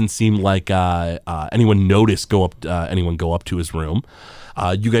least, it doesn't seem like anyone noticed anyone go up to his room.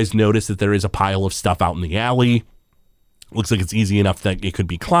 You guys notice that there is a pile of stuff out in the alley. Looks like it's easy enough that it could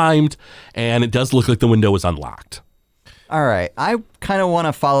be climbed, and it does look like the window is unlocked. All right. I kind of want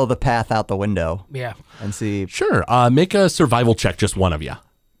to follow the path out the window Yeah. and see. Sure, make a survival check, just one of you.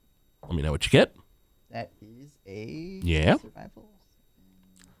 Let me know what you get. That is a Yeah. survival.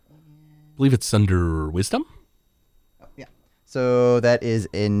 I believe it's under wisdom. Yeah. So that is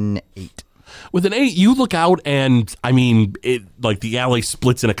an 8. With an 8, you look out, and I mean, it like the alley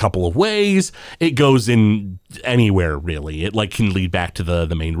splits in a couple of ways. It goes in anywhere really. It like can lead back to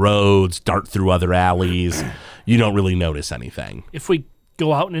the main roads, dart through other alleys. You don't really notice anything. If we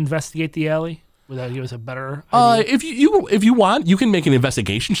go out and investigate the alley, would that give us a better idea? If you want, you can make an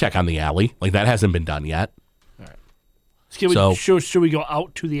investigation check on the alley. Like that hasn't been done yet. Should we go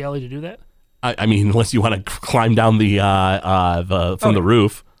out to the alley to do that? I mean, unless you want to climb down the from the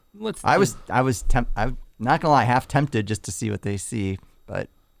roof. Let's. I'm not gonna lie, half tempted just to see what they see, but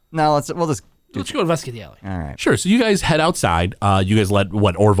no, let's go investigate the alley. all right. Sure. So you guys head outside. You guys let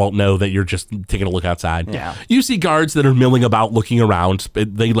Orvalt know that you're just taking a look outside. Yeah. You see guards that are milling about, looking around.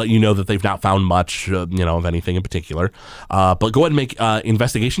 They let you know that they've not found much, of anything in particular. But go ahead and make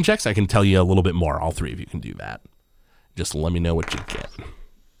investigation checks. I can tell you a little bit more. All three of you can do that. Just let me know what you get.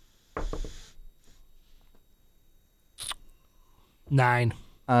 9.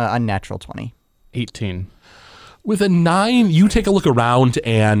 Unnatural 20. 18. With a 9, you take a look around,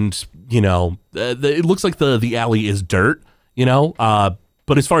 and it looks like the alley is dirt.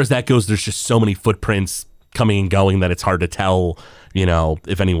 But as far as that goes, there's just so many footprints coming and going that it's hard to tell,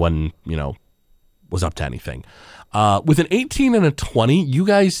 if anyone, was up to anything. With an 18 and a 20, you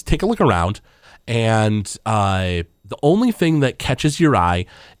guys take a look around, and the only thing that catches your eye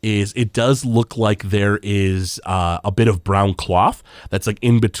is it does look like there is a bit of brown cloth that's like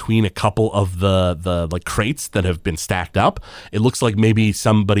in between a couple of the like crates that have been stacked up. It looks like maybe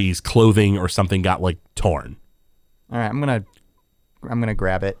somebody's clothing or something got like torn. All right, I'm gonna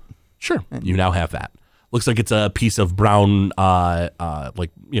grab it. Sure, you now have that. Looks like it's a piece of brown, like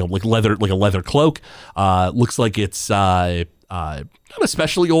leather, like a leather cloak. Looks like it's not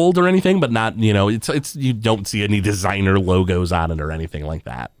especially old or anything, but not, it's you don't see any designer logos on it or anything like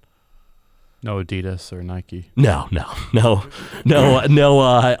that. No Adidas or Nike. No. Ann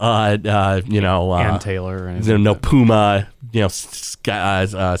Taylor or anything. There's no Puma,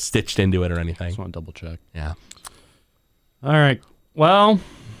 stitched into it or anything. Just want to double check. Yeah. All right. Well,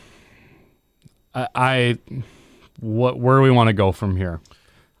 where do we want to go from here?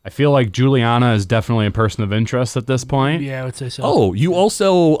 I feel like Juliana is definitely a person of interest at this point. Yeah, I would say so. Oh, you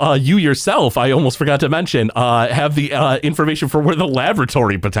also, you yourself, I almost forgot to mention, have the information for where the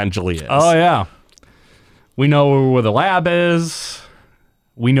laboratory potentially is. Oh, yeah. We know where the lab is.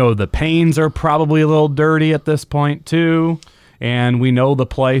 We know the panes are probably a little dirty at this point, too. And we know the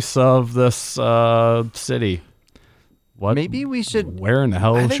place of this city. What? Maybe we should. Where in the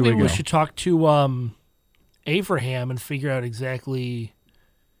hell I think should we maybe go? we should talk to Abraham and figure out exactly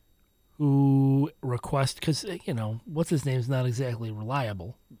who request, because what's his name's not exactly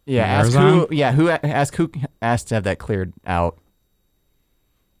reliable. Yeah, ask Marizon? who. Yeah, who asked to have that cleared out.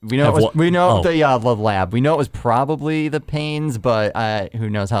 We know Have it was. what- We know oh. the lab. We know it was probably the Pains, but who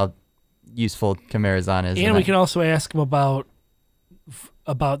knows how useful Camarazon is. And we can also ask him about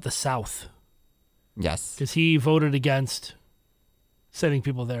the South, Yes. because he voted against sending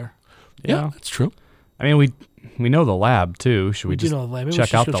people there. Yeah, that's true. I mean, we know the lab too. Should we, do just know the lab. Maybe we check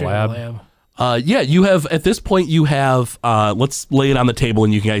should out go the check lab? Yeah, you have, at this point, you have, let's lay it on the table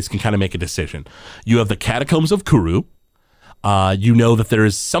and you guys can kind of make a decision. You have the Catacombs of Kuru. You know that there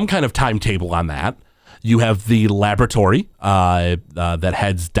is some kind of timetable on that. You have the laboratory that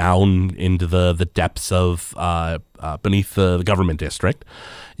heads down into the depths of beneath the government district.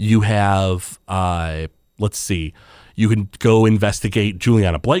 You have, let's see, you can go investigate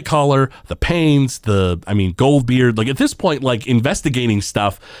Juliana Blightcaller, the Pains, Goldbeard. Like at this point, like investigating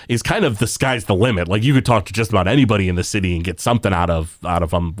stuff is kind of the sky's the limit. Like you could talk to just about anybody in the city and get something out of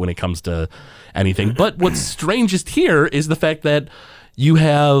them when it comes to anything. But what's strangest here is the fact that you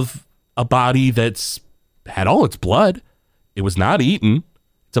have a body that's had all its blood. It was not eaten.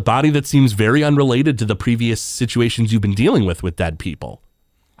 It's a body that seems very unrelated to the previous situations you've been dealing with dead people.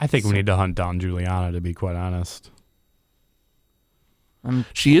 I think we need to hunt down Juliana, to be quite honest.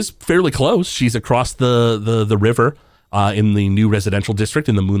 She is fairly close. She's across the river in the new residential district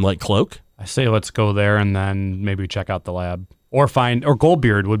in the Moonlight Cloak. I say let's go there and then maybe check out the lab. Or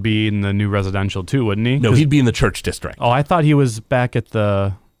Goldbeard would be in the new residential too, wouldn't he? No, he'd be in the church district. Oh, I thought he was back at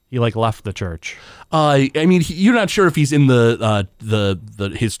he left the church. You're not sure if he's in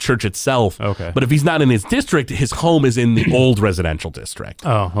his church itself. Okay. But if he's not in his district, his home is in the old residential district.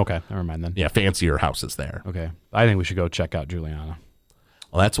 Oh, okay. Never mind then. Yeah, fancier houses there. Okay. I think we should go check out Juliana.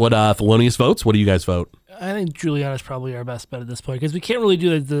 Well, that's what Thelonious votes. What do you guys vote? I think Juliana's probably our best bet at this point, because we can't really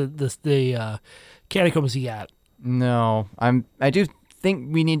do the catacombs yet. No, I do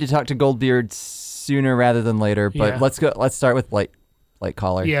think we need to talk to Goldbeard sooner rather than later. But Yeah. let's go. Let's start with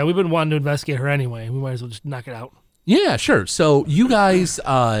Lightcaller. Yeah, we've been wanting to investigate her anyway. We might as well just knock it out. Yeah, sure. So you guys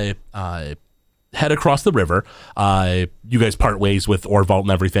head across the river. You guys part ways with Orvalt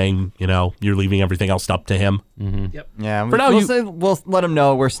and everything. You're leaving everything else up to him. Yeah. For now, we'll let him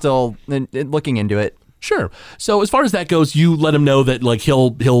know we're still looking into it. Sure. So as far as that goes, you let him know that like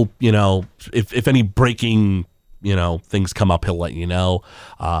he'll if any breaking things come up, he'll let you know.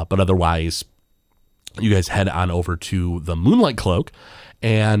 But otherwise, you guys head on over to the Moonlight Cloak,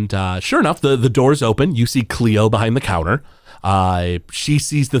 and sure enough, the doors open. You see Cleo behind the counter. She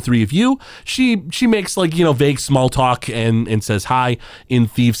sees the three of you. She makes vague small talk and says hi. In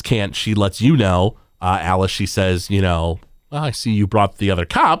Thieves' Cant, she lets you know. Alice, she says, well, I see you brought the other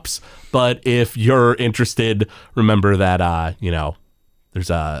cops, but if you're interested, remember that there's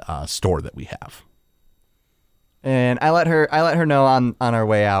a store that we have. And I let her know on our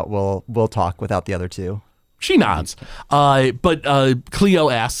way out. We'll talk without the other two. She nods. But Cleo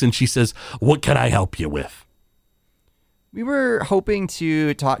asks, and she says, "What can I help you with?" We were hoping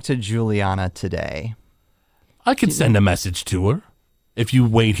to talk to Juliana today. I can send a message to her. If you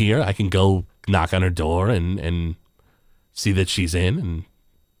wait here, I can go knock on her door and see that she's in. And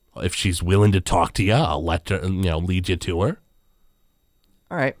if she's willing to talk to you, I'll let her, lead you to her.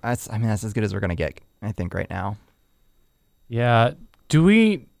 All right. That's as good as we're gonna get, I think, right now. Yeah. Do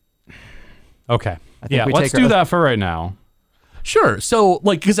we? Okay. think we let's take do our- that for right now. Sure. So,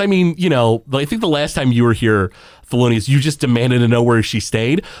 because I think the last time you were here, Thelonious, you just demanded to know where she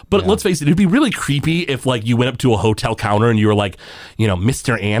stayed. But let's face it, it'd be really creepy if, you went up to a hotel counter and you were like,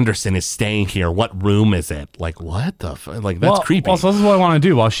 Mr. Anderson is staying here. What room is it? Like, what the that's creepy. Also, this is what I want to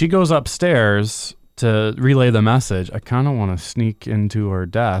do. While she goes upstairs to relay the message, I kind of want to sneak into her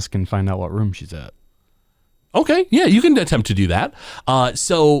desk and find out what room she's at. Okay. Yeah, you can attempt to do that.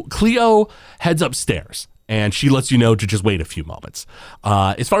 So Cleo heads upstairs. And she lets you know to just wait a few moments.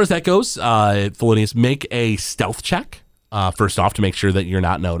 As far as that goes, Thelonious, make a stealth check first off to make sure that you're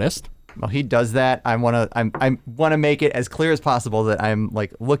not noticed. Well, he does that. I wanna make it as clear as possible that I'm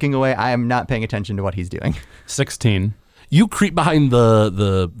looking away. I am not paying attention to what he's doing. 16. You creep behind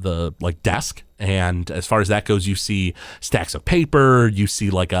the desk, and as far as that goes, you see stacks of paper. You see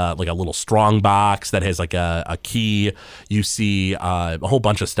a little strong box that has a key. You see a whole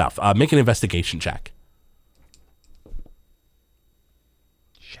bunch of stuff. Make an investigation check.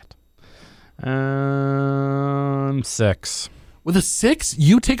 6. With a 6,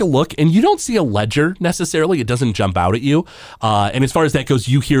 you take a look, and you don't see a ledger necessarily. It doesn't jump out at you. And as far as that goes,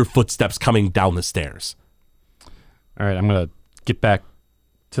 you hear footsteps coming down the stairs. All right, I'm going to get back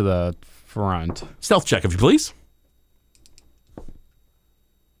to the front. Stealth check, if you please.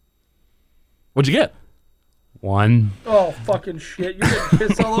 What'd you get? 1. Oh, fucking shit. You're getting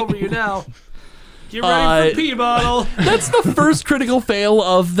piss all over you now. Get ready for pee bottle. That's the first critical fail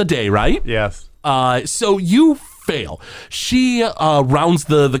of the day, right? Yes. So you fail. She rounds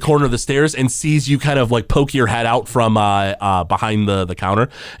the corner of the stairs and sees you kind of like poke your head out from behind the counter.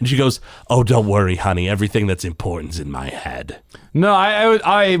 And she goes, "Oh, don't worry, honey. Everything that's important's in my head." No,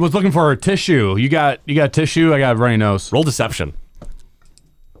 I was looking for a tissue. You got tissue? I got a runny nose. Roll deception.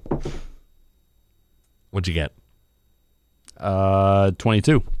 What'd you get?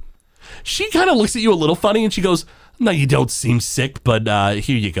 22. She kind of looks at you a little funny and she goes, "No, you don't seem sick, but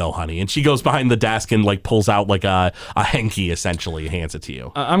here you go, honey." And she goes behind the desk and like pulls out like a hanky, essentially, hands it to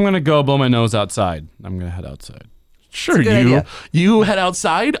you. I'm going to go blow my nose outside. I'm going to head outside. Sure, good idea. you head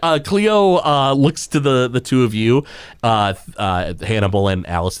outside. Cleo looks to the two of you, Hannibal and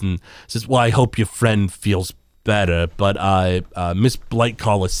Allison, says, "Well, I hope your friend feels better, but Miss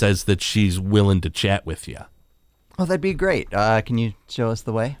Blightcaller says that she's willing to chat with you." Oh, that'd be great. Can you show us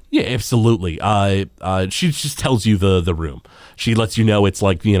the way? Yeah, absolutely. She just tells you the room. She lets you know it's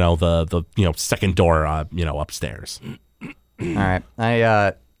like, the second door, upstairs. All right.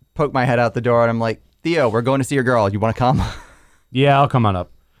 I poke my head out the door and I'm like, "Theo, we're going to see your girl. You want to come?" Yeah, I'll come on up.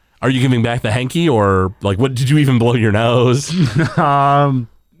 Are you giving back the hanky, or like what? Did you even blow your nose?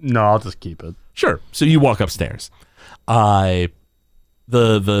 No, I'll just keep it. Sure. So you walk upstairs.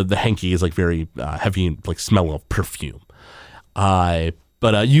 The hanky is like very heavy and like smell of perfume.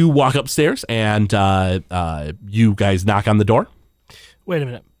 But you walk upstairs and you guys knock on the door. Wait a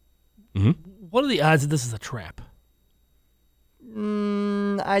minute. Mm-hmm. What are the odds that this is a trap?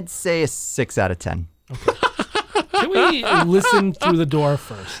 I'd say a 6 out of 10. Can we listen through the door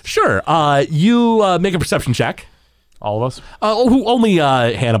first? Sure. You make a perception check. All of us? Only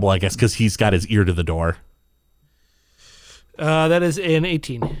Hannibal, I guess, because he's got his ear to the door. That is an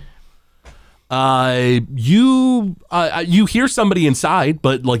 18. You hear somebody inside,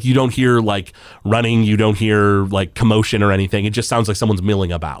 but like you don't hear like running, you don't hear like commotion or anything. It just sounds like someone's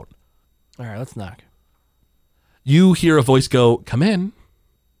milling about. All right, let's knock. You hear a voice go, "Come in."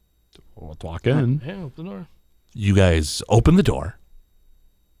 Let's walk in. Yeah, open the door. You guys open the door.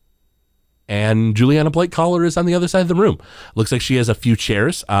 And Juliana Blightcaller is on the other side of the room. Looks like she has a few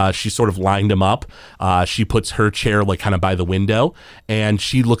chairs. She sort of lined them up. She puts her chair like kind of by the window, and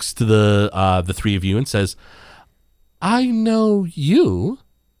she looks to the three of you and says, "I know you."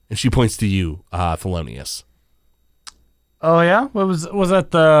 And she points to you, Thelonious. Oh, yeah? What was that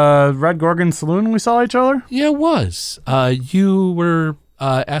the Red Gorgon Saloon we saw each other? Yeah, it was. You were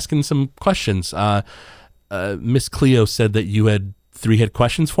asking some questions. Miss Cleo said that you had 3 hit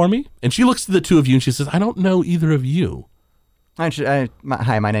questions for me. And she looks to the two of you and she says, "I don't know either of you." Hi,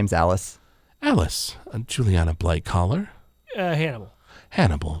 my name's Alice. Alice, Juliana Blightcaller. Hannibal.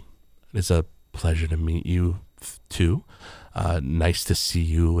 Hannibal, it is a pleasure to meet you too. Nice to see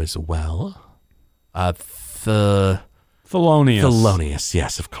you as well. Thelonious,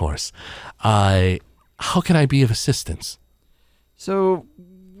 yes, of course. How can I be of assistance? So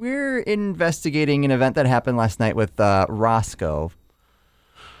we're investigating an event that happened last night with Roscoe.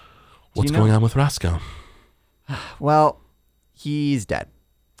 What's going on with Roscoe? Well, he's dead.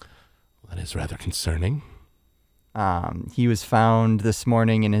 That is rather concerning. He was found this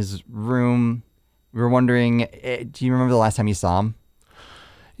morning in his room. We were wondering, do you remember the last time you saw him?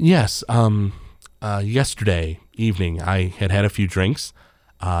 Yes. Yesterday evening, I had a few drinks.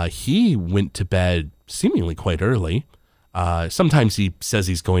 He went to bed seemingly quite early. Sometimes he says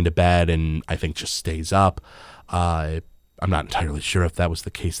he's going to bed and I think just stays up. I'm not entirely sure if that was the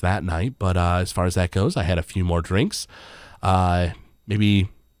case that night, but as far as that goes, I had a few more drinks. Maybe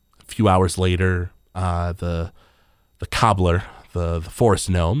a few hours later, the cobbler, the forest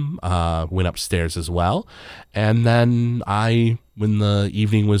gnome, went upstairs as well. And then when the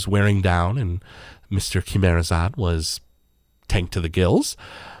evening was wearing down and Mr. Chimerazade was tanked to the gills,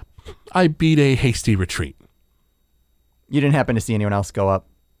 I beat a hasty retreat. You didn't happen to see anyone else go up?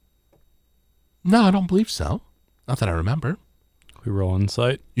 No, I don't believe so. Not that I remember. We roll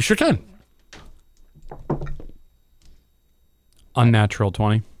insight. You sure can. Unnatural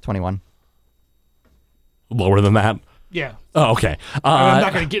 20. 21. Lower than that? Yeah. Oh, okay. I'm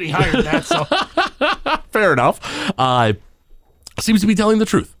not going to get any higher than that, so. Fair enough. Seems to be telling the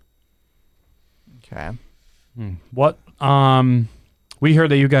truth. Okay. What? We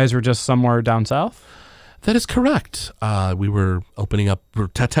heard that you guys were just somewhere down south? That is correct. We were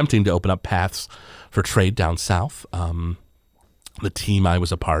attempting to open up paths for trade down south. The team I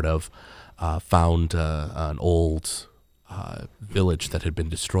was a part of found an old village that had been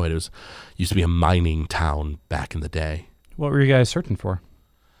destroyed. It used to be a mining town back in the day. What were you guys searching for?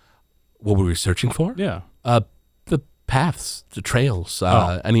 What were we searching for? Yeah. The paths, the trails,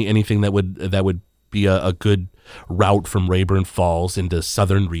 anything that would be a good route from Rayburn Falls into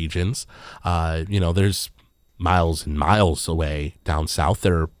southern regions. There's miles and miles away down south.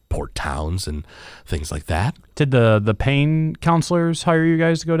 There are port towns and things like that. Did the pain counselors hire you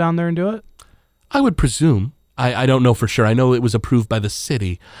guys to go down there and do it? I would presume. I don't know for sure. I know it was approved by the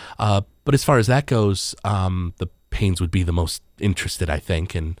city. But as far as that goes, the Pains would be the most interested, I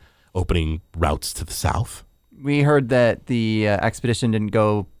think, in opening routes to the south. We heard that the expedition didn't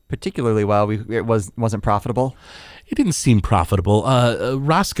go particularly well. It wasn't profitable. It didn't seem profitable.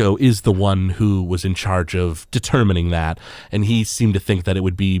 Roscoe is the one who was in charge of determining that, and he seemed to think that it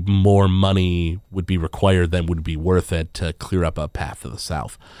would be more money would be required than would be worth it to clear up a path to the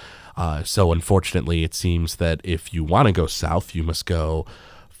south. So unfortunately, it seems that if you want to go south, you must go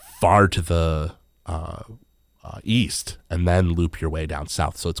far to the east and then loop your way down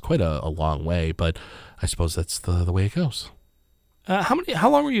south. So it's quite a long way, but I suppose that's the way it goes. How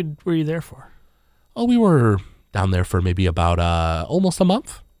long were you there for? Oh, we were down there for maybe about almost a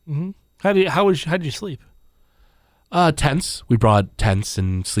month. Mm-hmm. How did you sleep? Tents. We brought tents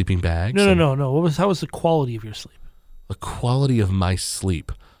and sleeping bags. No. How was the quality of your sleep? The quality of my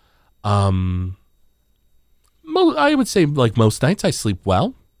sleep. I would say like most nights I sleep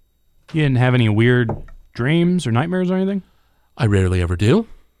well. You didn't have any weird dreams or nightmares or anything? I rarely ever do.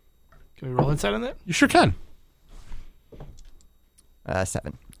 Can we roll insight on that? You sure can.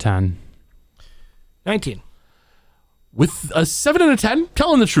 7. 10. 19. With a 7 and a 10,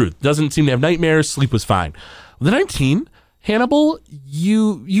 telling the truth. Doesn't seem to have nightmares. Sleep was fine. With a 19, Hannibal,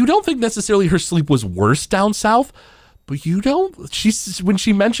 you don't think necessarily her sleep was worse down south, but you don't. When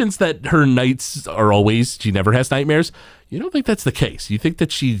she mentions that her nights are always, she never has nightmares, you don't think that's the case. You think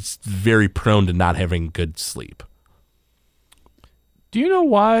that she's very prone to not having good sleep. Do you know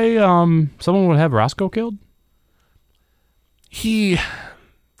why someone would have Roscoe killed? He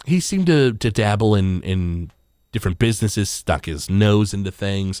seemed to dabble in different businesses, stuck his nose into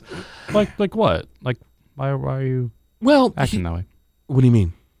things. Like what? Like why are you acting that way? What do you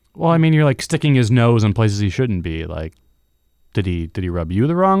mean? Well, I mean, you're like sticking his nose in places he shouldn't be. Like, did he rub you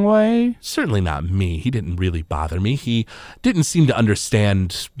the wrong way? Certainly not me. He didn't really bother me. He didn't seem to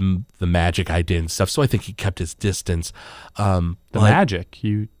understand the magic I did and stuff, so I think he kept his distance. Magic?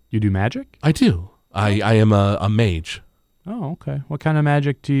 You do magic? I do. I am a mage. Oh, okay. What kind of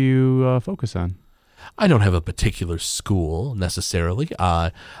magic do you focus on? I don't have a particular school necessarily.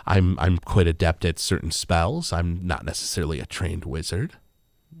 I'm quite adept at certain spells. I'm not necessarily a trained wizard.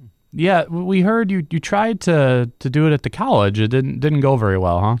 Yeah, we heard you tried to do it at the college. It didn't go very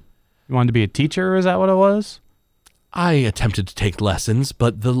well, huh? You wanted to be a teacher, is that what it was? I attempted to take lessons,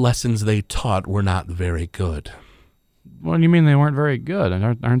 but the lessons they taught were not very good. What do you mean they weren't very good?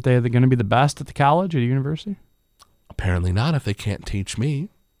 Aren't they going to be the best at the college, at the university? Apparently not if they can't teach me.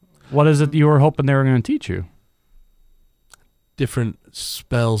 What is it you were hoping they were going to teach you? Different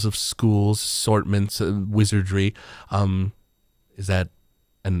spells of schools, assortments, wizardry. Is that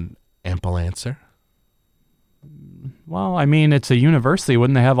an ample answer? Well, I mean, it's a university.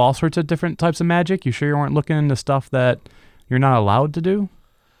 Wouldn't they have all sorts of different types of magic? You sure you weren't looking into stuff that you're not allowed to do?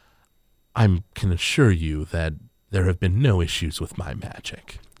 I can assure you that there have been no issues with my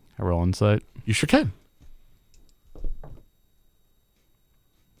magic. I roll insight. You sure can.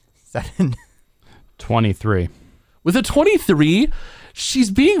 7. 23. With a 23,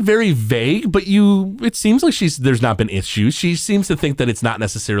 she's being very vague, but it seems like there's not been issues. She seems to think that it's not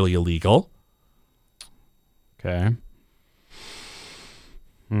necessarily illegal. Okay.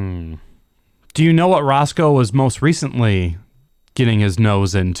 Do you know what Roscoe was most recently getting his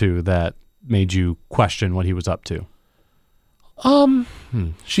nose into that made you question what he was up to?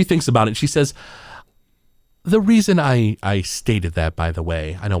 She thinks about it. She says, the reason I stated that, by the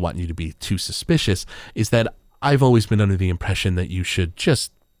way, I don't want you to be too suspicious, is that I've always been under the impression that you should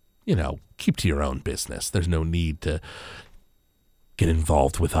just, keep to your own business. There's no need to get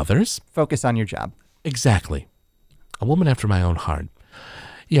involved with others. Focus on your job. Exactly. A woman after my own heart.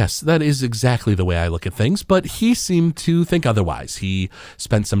 Yes, that is exactly the way I look at things, but he seemed to think otherwise. He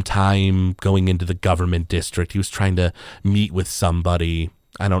spent some time going into the government district. He was trying to meet with somebody,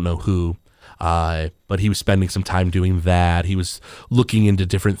 I don't know who, but he was spending some time doing that. He was looking into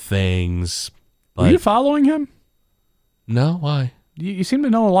different things. Were you following him? No, why? You seem to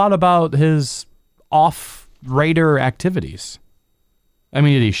know a lot about his off-radar activities. I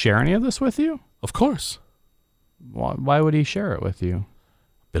mean, did he share any of this with you? Of course. Why would he share it with you?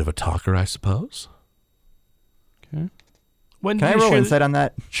 Bit of a talker, I suppose. Okay. When Can I did you roll share insight on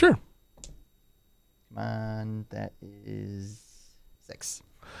that? Sure. Come on, that is 6.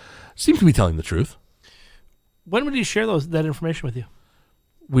 Seems to be telling the truth. When would he share that information with you?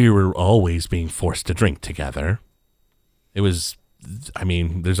 We were always being forced to drink together. It was, I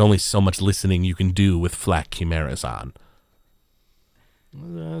mean, there's only so much listening you can do with flak chimeras on.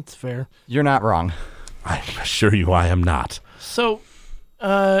 That's fair. You're not wrong. I assure you I am not. So,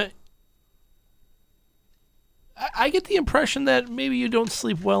 I get the impression that maybe you don't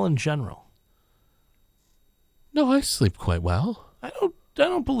sleep well in general. No, I sleep quite well. I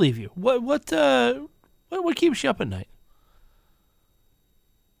don't believe you. What keeps you up at night?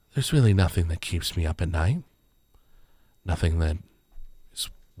 There's really nothing that keeps me up at night. Nothing that is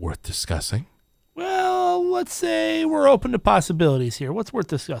worth discussing. Well, let's say we're open to possibilities here. What's worth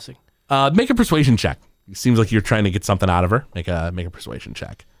discussing? Make a persuasion check. It seems like you're trying to get something out of her. Make a persuasion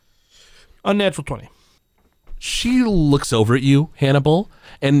check. Unnatural 20. She looks over at you, Hannibal,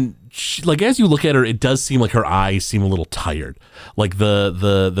 and she, like as you look at her, it does seem like her eyes seem a little tired. Like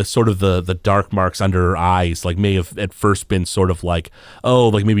the sort of the dark marks under her eyes, like may have at first been sort of like, oh,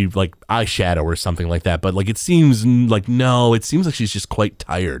 like maybe like eyeshadow or something like that. But like it seems like no, it seems like she's just quite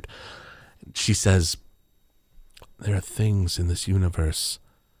tired. She says, "There are things in this universe,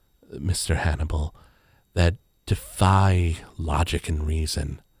 Mr. Hannibal, that defy logic and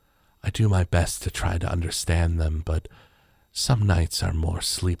reason. I do my best to try to understand them, but some nights are more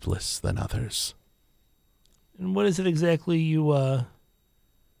sleepless than others." And what is it exactly you are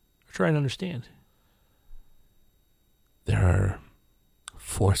trying to understand? There are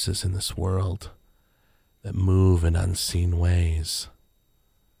forces in this world that move in unseen ways.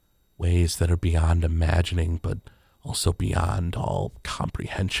 Ways that are beyond imagining, but also beyond all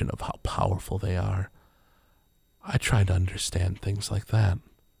comprehension of how powerful they are. I try to understand things like that.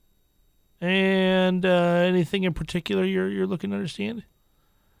 And anything in particular you're looking to understand?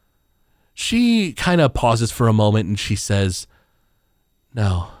 She kind of pauses for a moment and she says,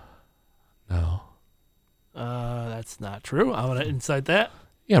 No. That's not true. I want to insight that.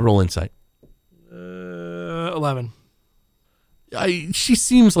 Yeah, roll insight. 11. She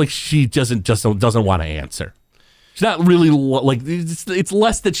seems like she doesn't want to answer. She's not really like it's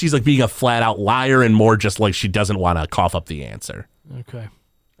less that she's like being a flat out liar and more just like she doesn't want to cough up the answer. Okay.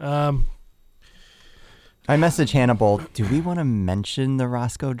 I message Hannibal, do we want to mention the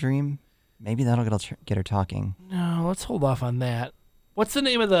Roscoe dream? Maybe that'll get her talking. No, let's hold off on that. What's the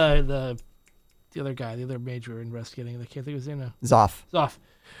name of the other guy, the other major investigating? I can't think of his name now. Zoff. Zoff.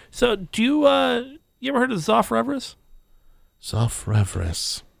 So, do you ever heard of Zoff Reverus? Zoff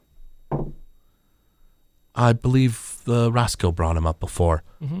Reverus. I believe Roscoe brought him up before.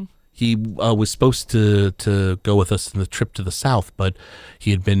 Mm-hmm. He was supposed to go with us on the trip to the south, but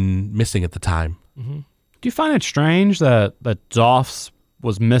he had been missing at the time. Mm-hmm. Do you find it strange that Zoff's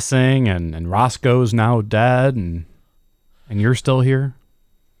was missing and Roscoe's now dead and you're still here?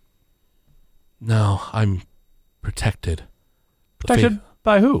 No, I'm protected. Protected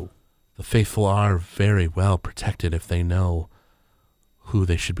by who? The faithful are very well protected if they know who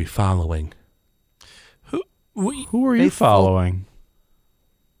they should be following. Who are you Faithful. following?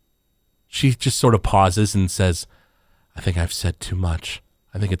 She just sort of pauses and says, I think I've said too much.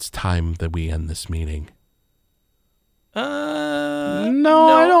 I think it's time that we end this meeting. No,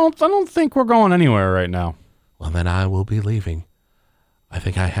 I don't think we're going anywhere right now. Well, then I will be leaving. I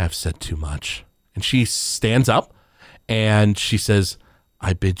think I have said too much. And she stands up and she says,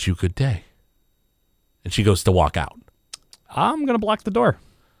 I bid you good day. And she goes to walk out. I'm going to block the door.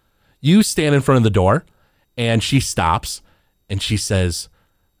 You stand in front of the door and she stops and she says,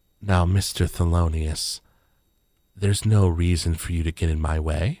 now, Mr. Thelonious, there's no reason for you to get in my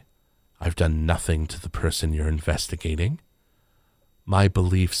way. I've done nothing to the person you're investigating. My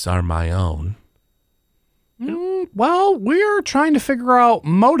beliefs are my own. Well, we're trying to figure out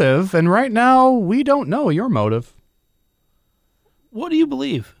motive, and right now we don't know your motive. What do you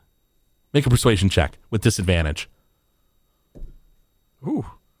believe? Make a persuasion check with disadvantage. Ooh.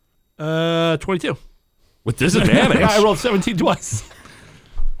 22. With disadvantage? I rolled 17 twice.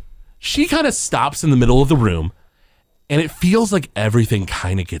 She kind of stops in the middle of the room, and it feels like everything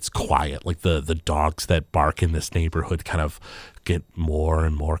kind of gets quiet. Like the dogs that bark in this neighborhood kind of get more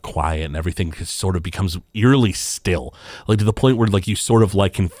and more quiet, and everything just sort of becomes eerily still. Like to the point where like you sort of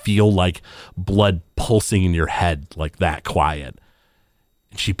like can feel like blood pulsing in your head, like that quiet.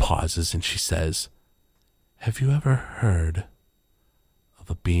 And she pauses and she says, have you ever heard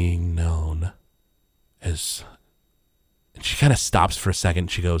of a being known as... And she kind of stops for a second.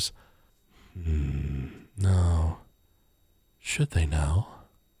 She goes, no. Should they know?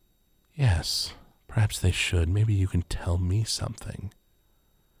 Yes, perhaps they should. Maybe you can tell me something.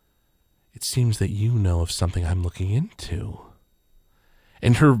 It seems that you know of something I'm looking into.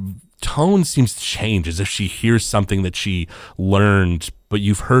 And her tone seems to change as if she hears something that she learned, but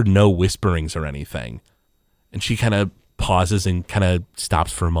you've heard no whisperings or anything. And she kind of pauses and kind of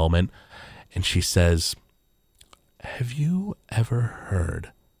stops for a moment. And she says, have you ever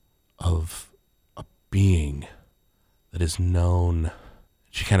heard of a being that is known?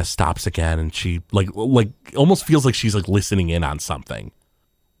 She kind of stops again and she like almost feels like she's like listening in on something.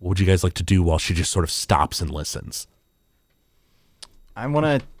 What would you guys like to do while she just sort of stops and listens? I want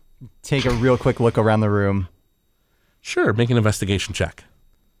to take a real quick look around the room. Sure, make an investigation check.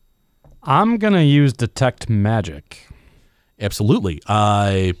 I'm going to use Detect Magic. Absolutely.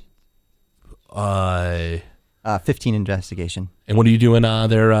 15 investigation. And what are you doing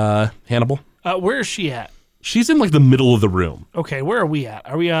there, Hannibal? Where is she at? She's in like the middle of the room. Okay, where are we at?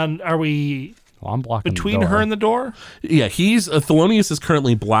 Are we Well, I'm blocking between the door. her and the door? Yeah, Thelonious is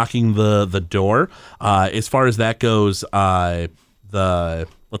currently blocking the door. As far as that goes, let's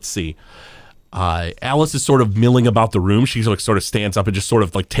see. Alice is sort of milling about the room. She like sort of stands up and just sort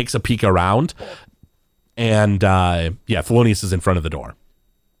of like takes a peek around. And Thelonious is in front of the door.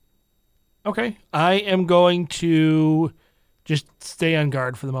 Okay, I am going to just stay on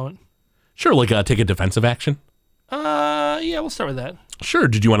guard for the moment. Sure, like take a defensive action. Yeah, we'll start with that. Sure.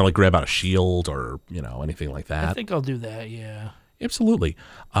 Did you want to like grab out a shield or anything like that? I think I'll do that. Yeah. Absolutely.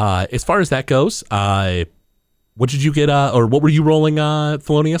 As far as that goes, what did you get? Or what were you rolling,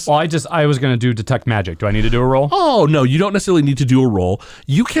 Thelonious? Well, I was going to do Detect Magic. Do I need to do a roll? Oh, no, you don't necessarily need to do a roll.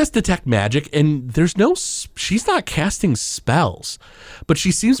 You cast Detect Magic, and she's not casting spells, but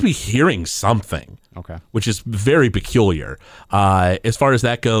she seems to be hearing something. Okay. Which is very peculiar. As far as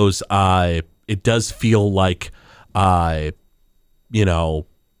that goes, it does feel like,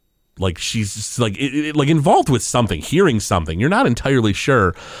 like she's just like involved with something, hearing something. You're not entirely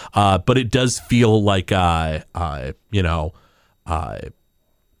sure, but it does feel like there's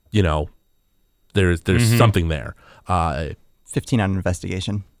something there. 15 on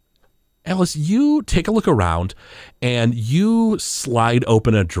investigation. Alice, you take a look around and you slide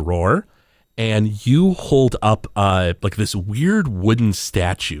open a drawer and you hold up like this weird wooden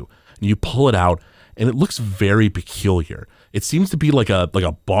statue and you pull it out and it looks very peculiar. It seems to be like a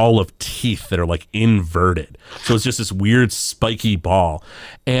ball of teeth that are like inverted. So it's just this weird spiky ball.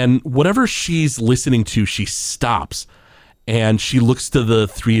 And whatever she's listening to, she stops and she looks to the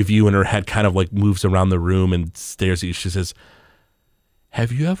three of you and her head kind of like moves around the room and stares at you. She says,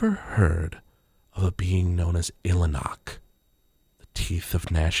 have you ever heard of a being known as Ilanok, the teeth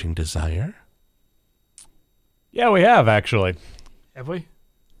of gnashing desire? Yeah, we have, actually. Have we?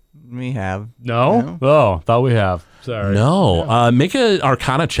 We have. No? Oh, thought we have. Sorry. No. Make an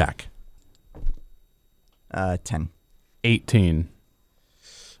Arcana check. 10. 18.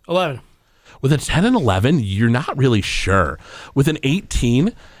 11. With a 10 and 11, you're not really sure. With an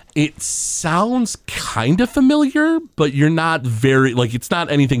 18, it sounds kind of familiar, but you're not very, like, it's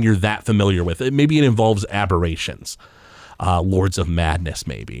not anything you're that familiar with. Maybe it involves aberrations, Lords of Madness,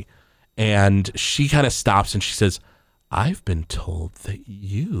 maybe. And she kind of stops and she says, I've been told that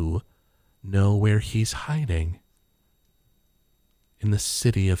you know where he's hiding. In the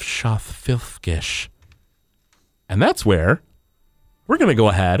city of Shothfilfgish. And that's where we're going to go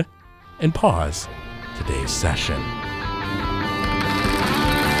ahead and pause today's session.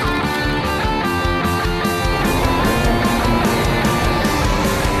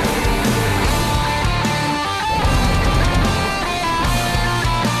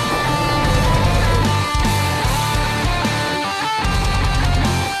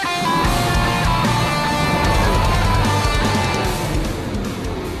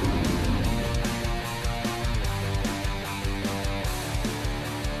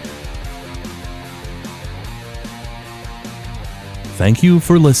 Thank you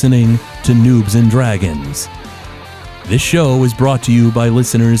for listening to Noobs and Dragons. This show is brought to you by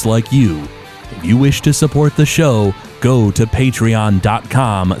listeners like you. If you wish to support the show, go to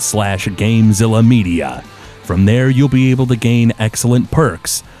patreon.com/Gamezilla Media. From there, you'll be able to gain excellent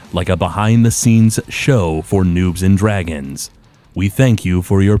perks, like a behind-the-scenes show for Noobs and Dragons. We thank you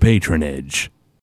for your patronage.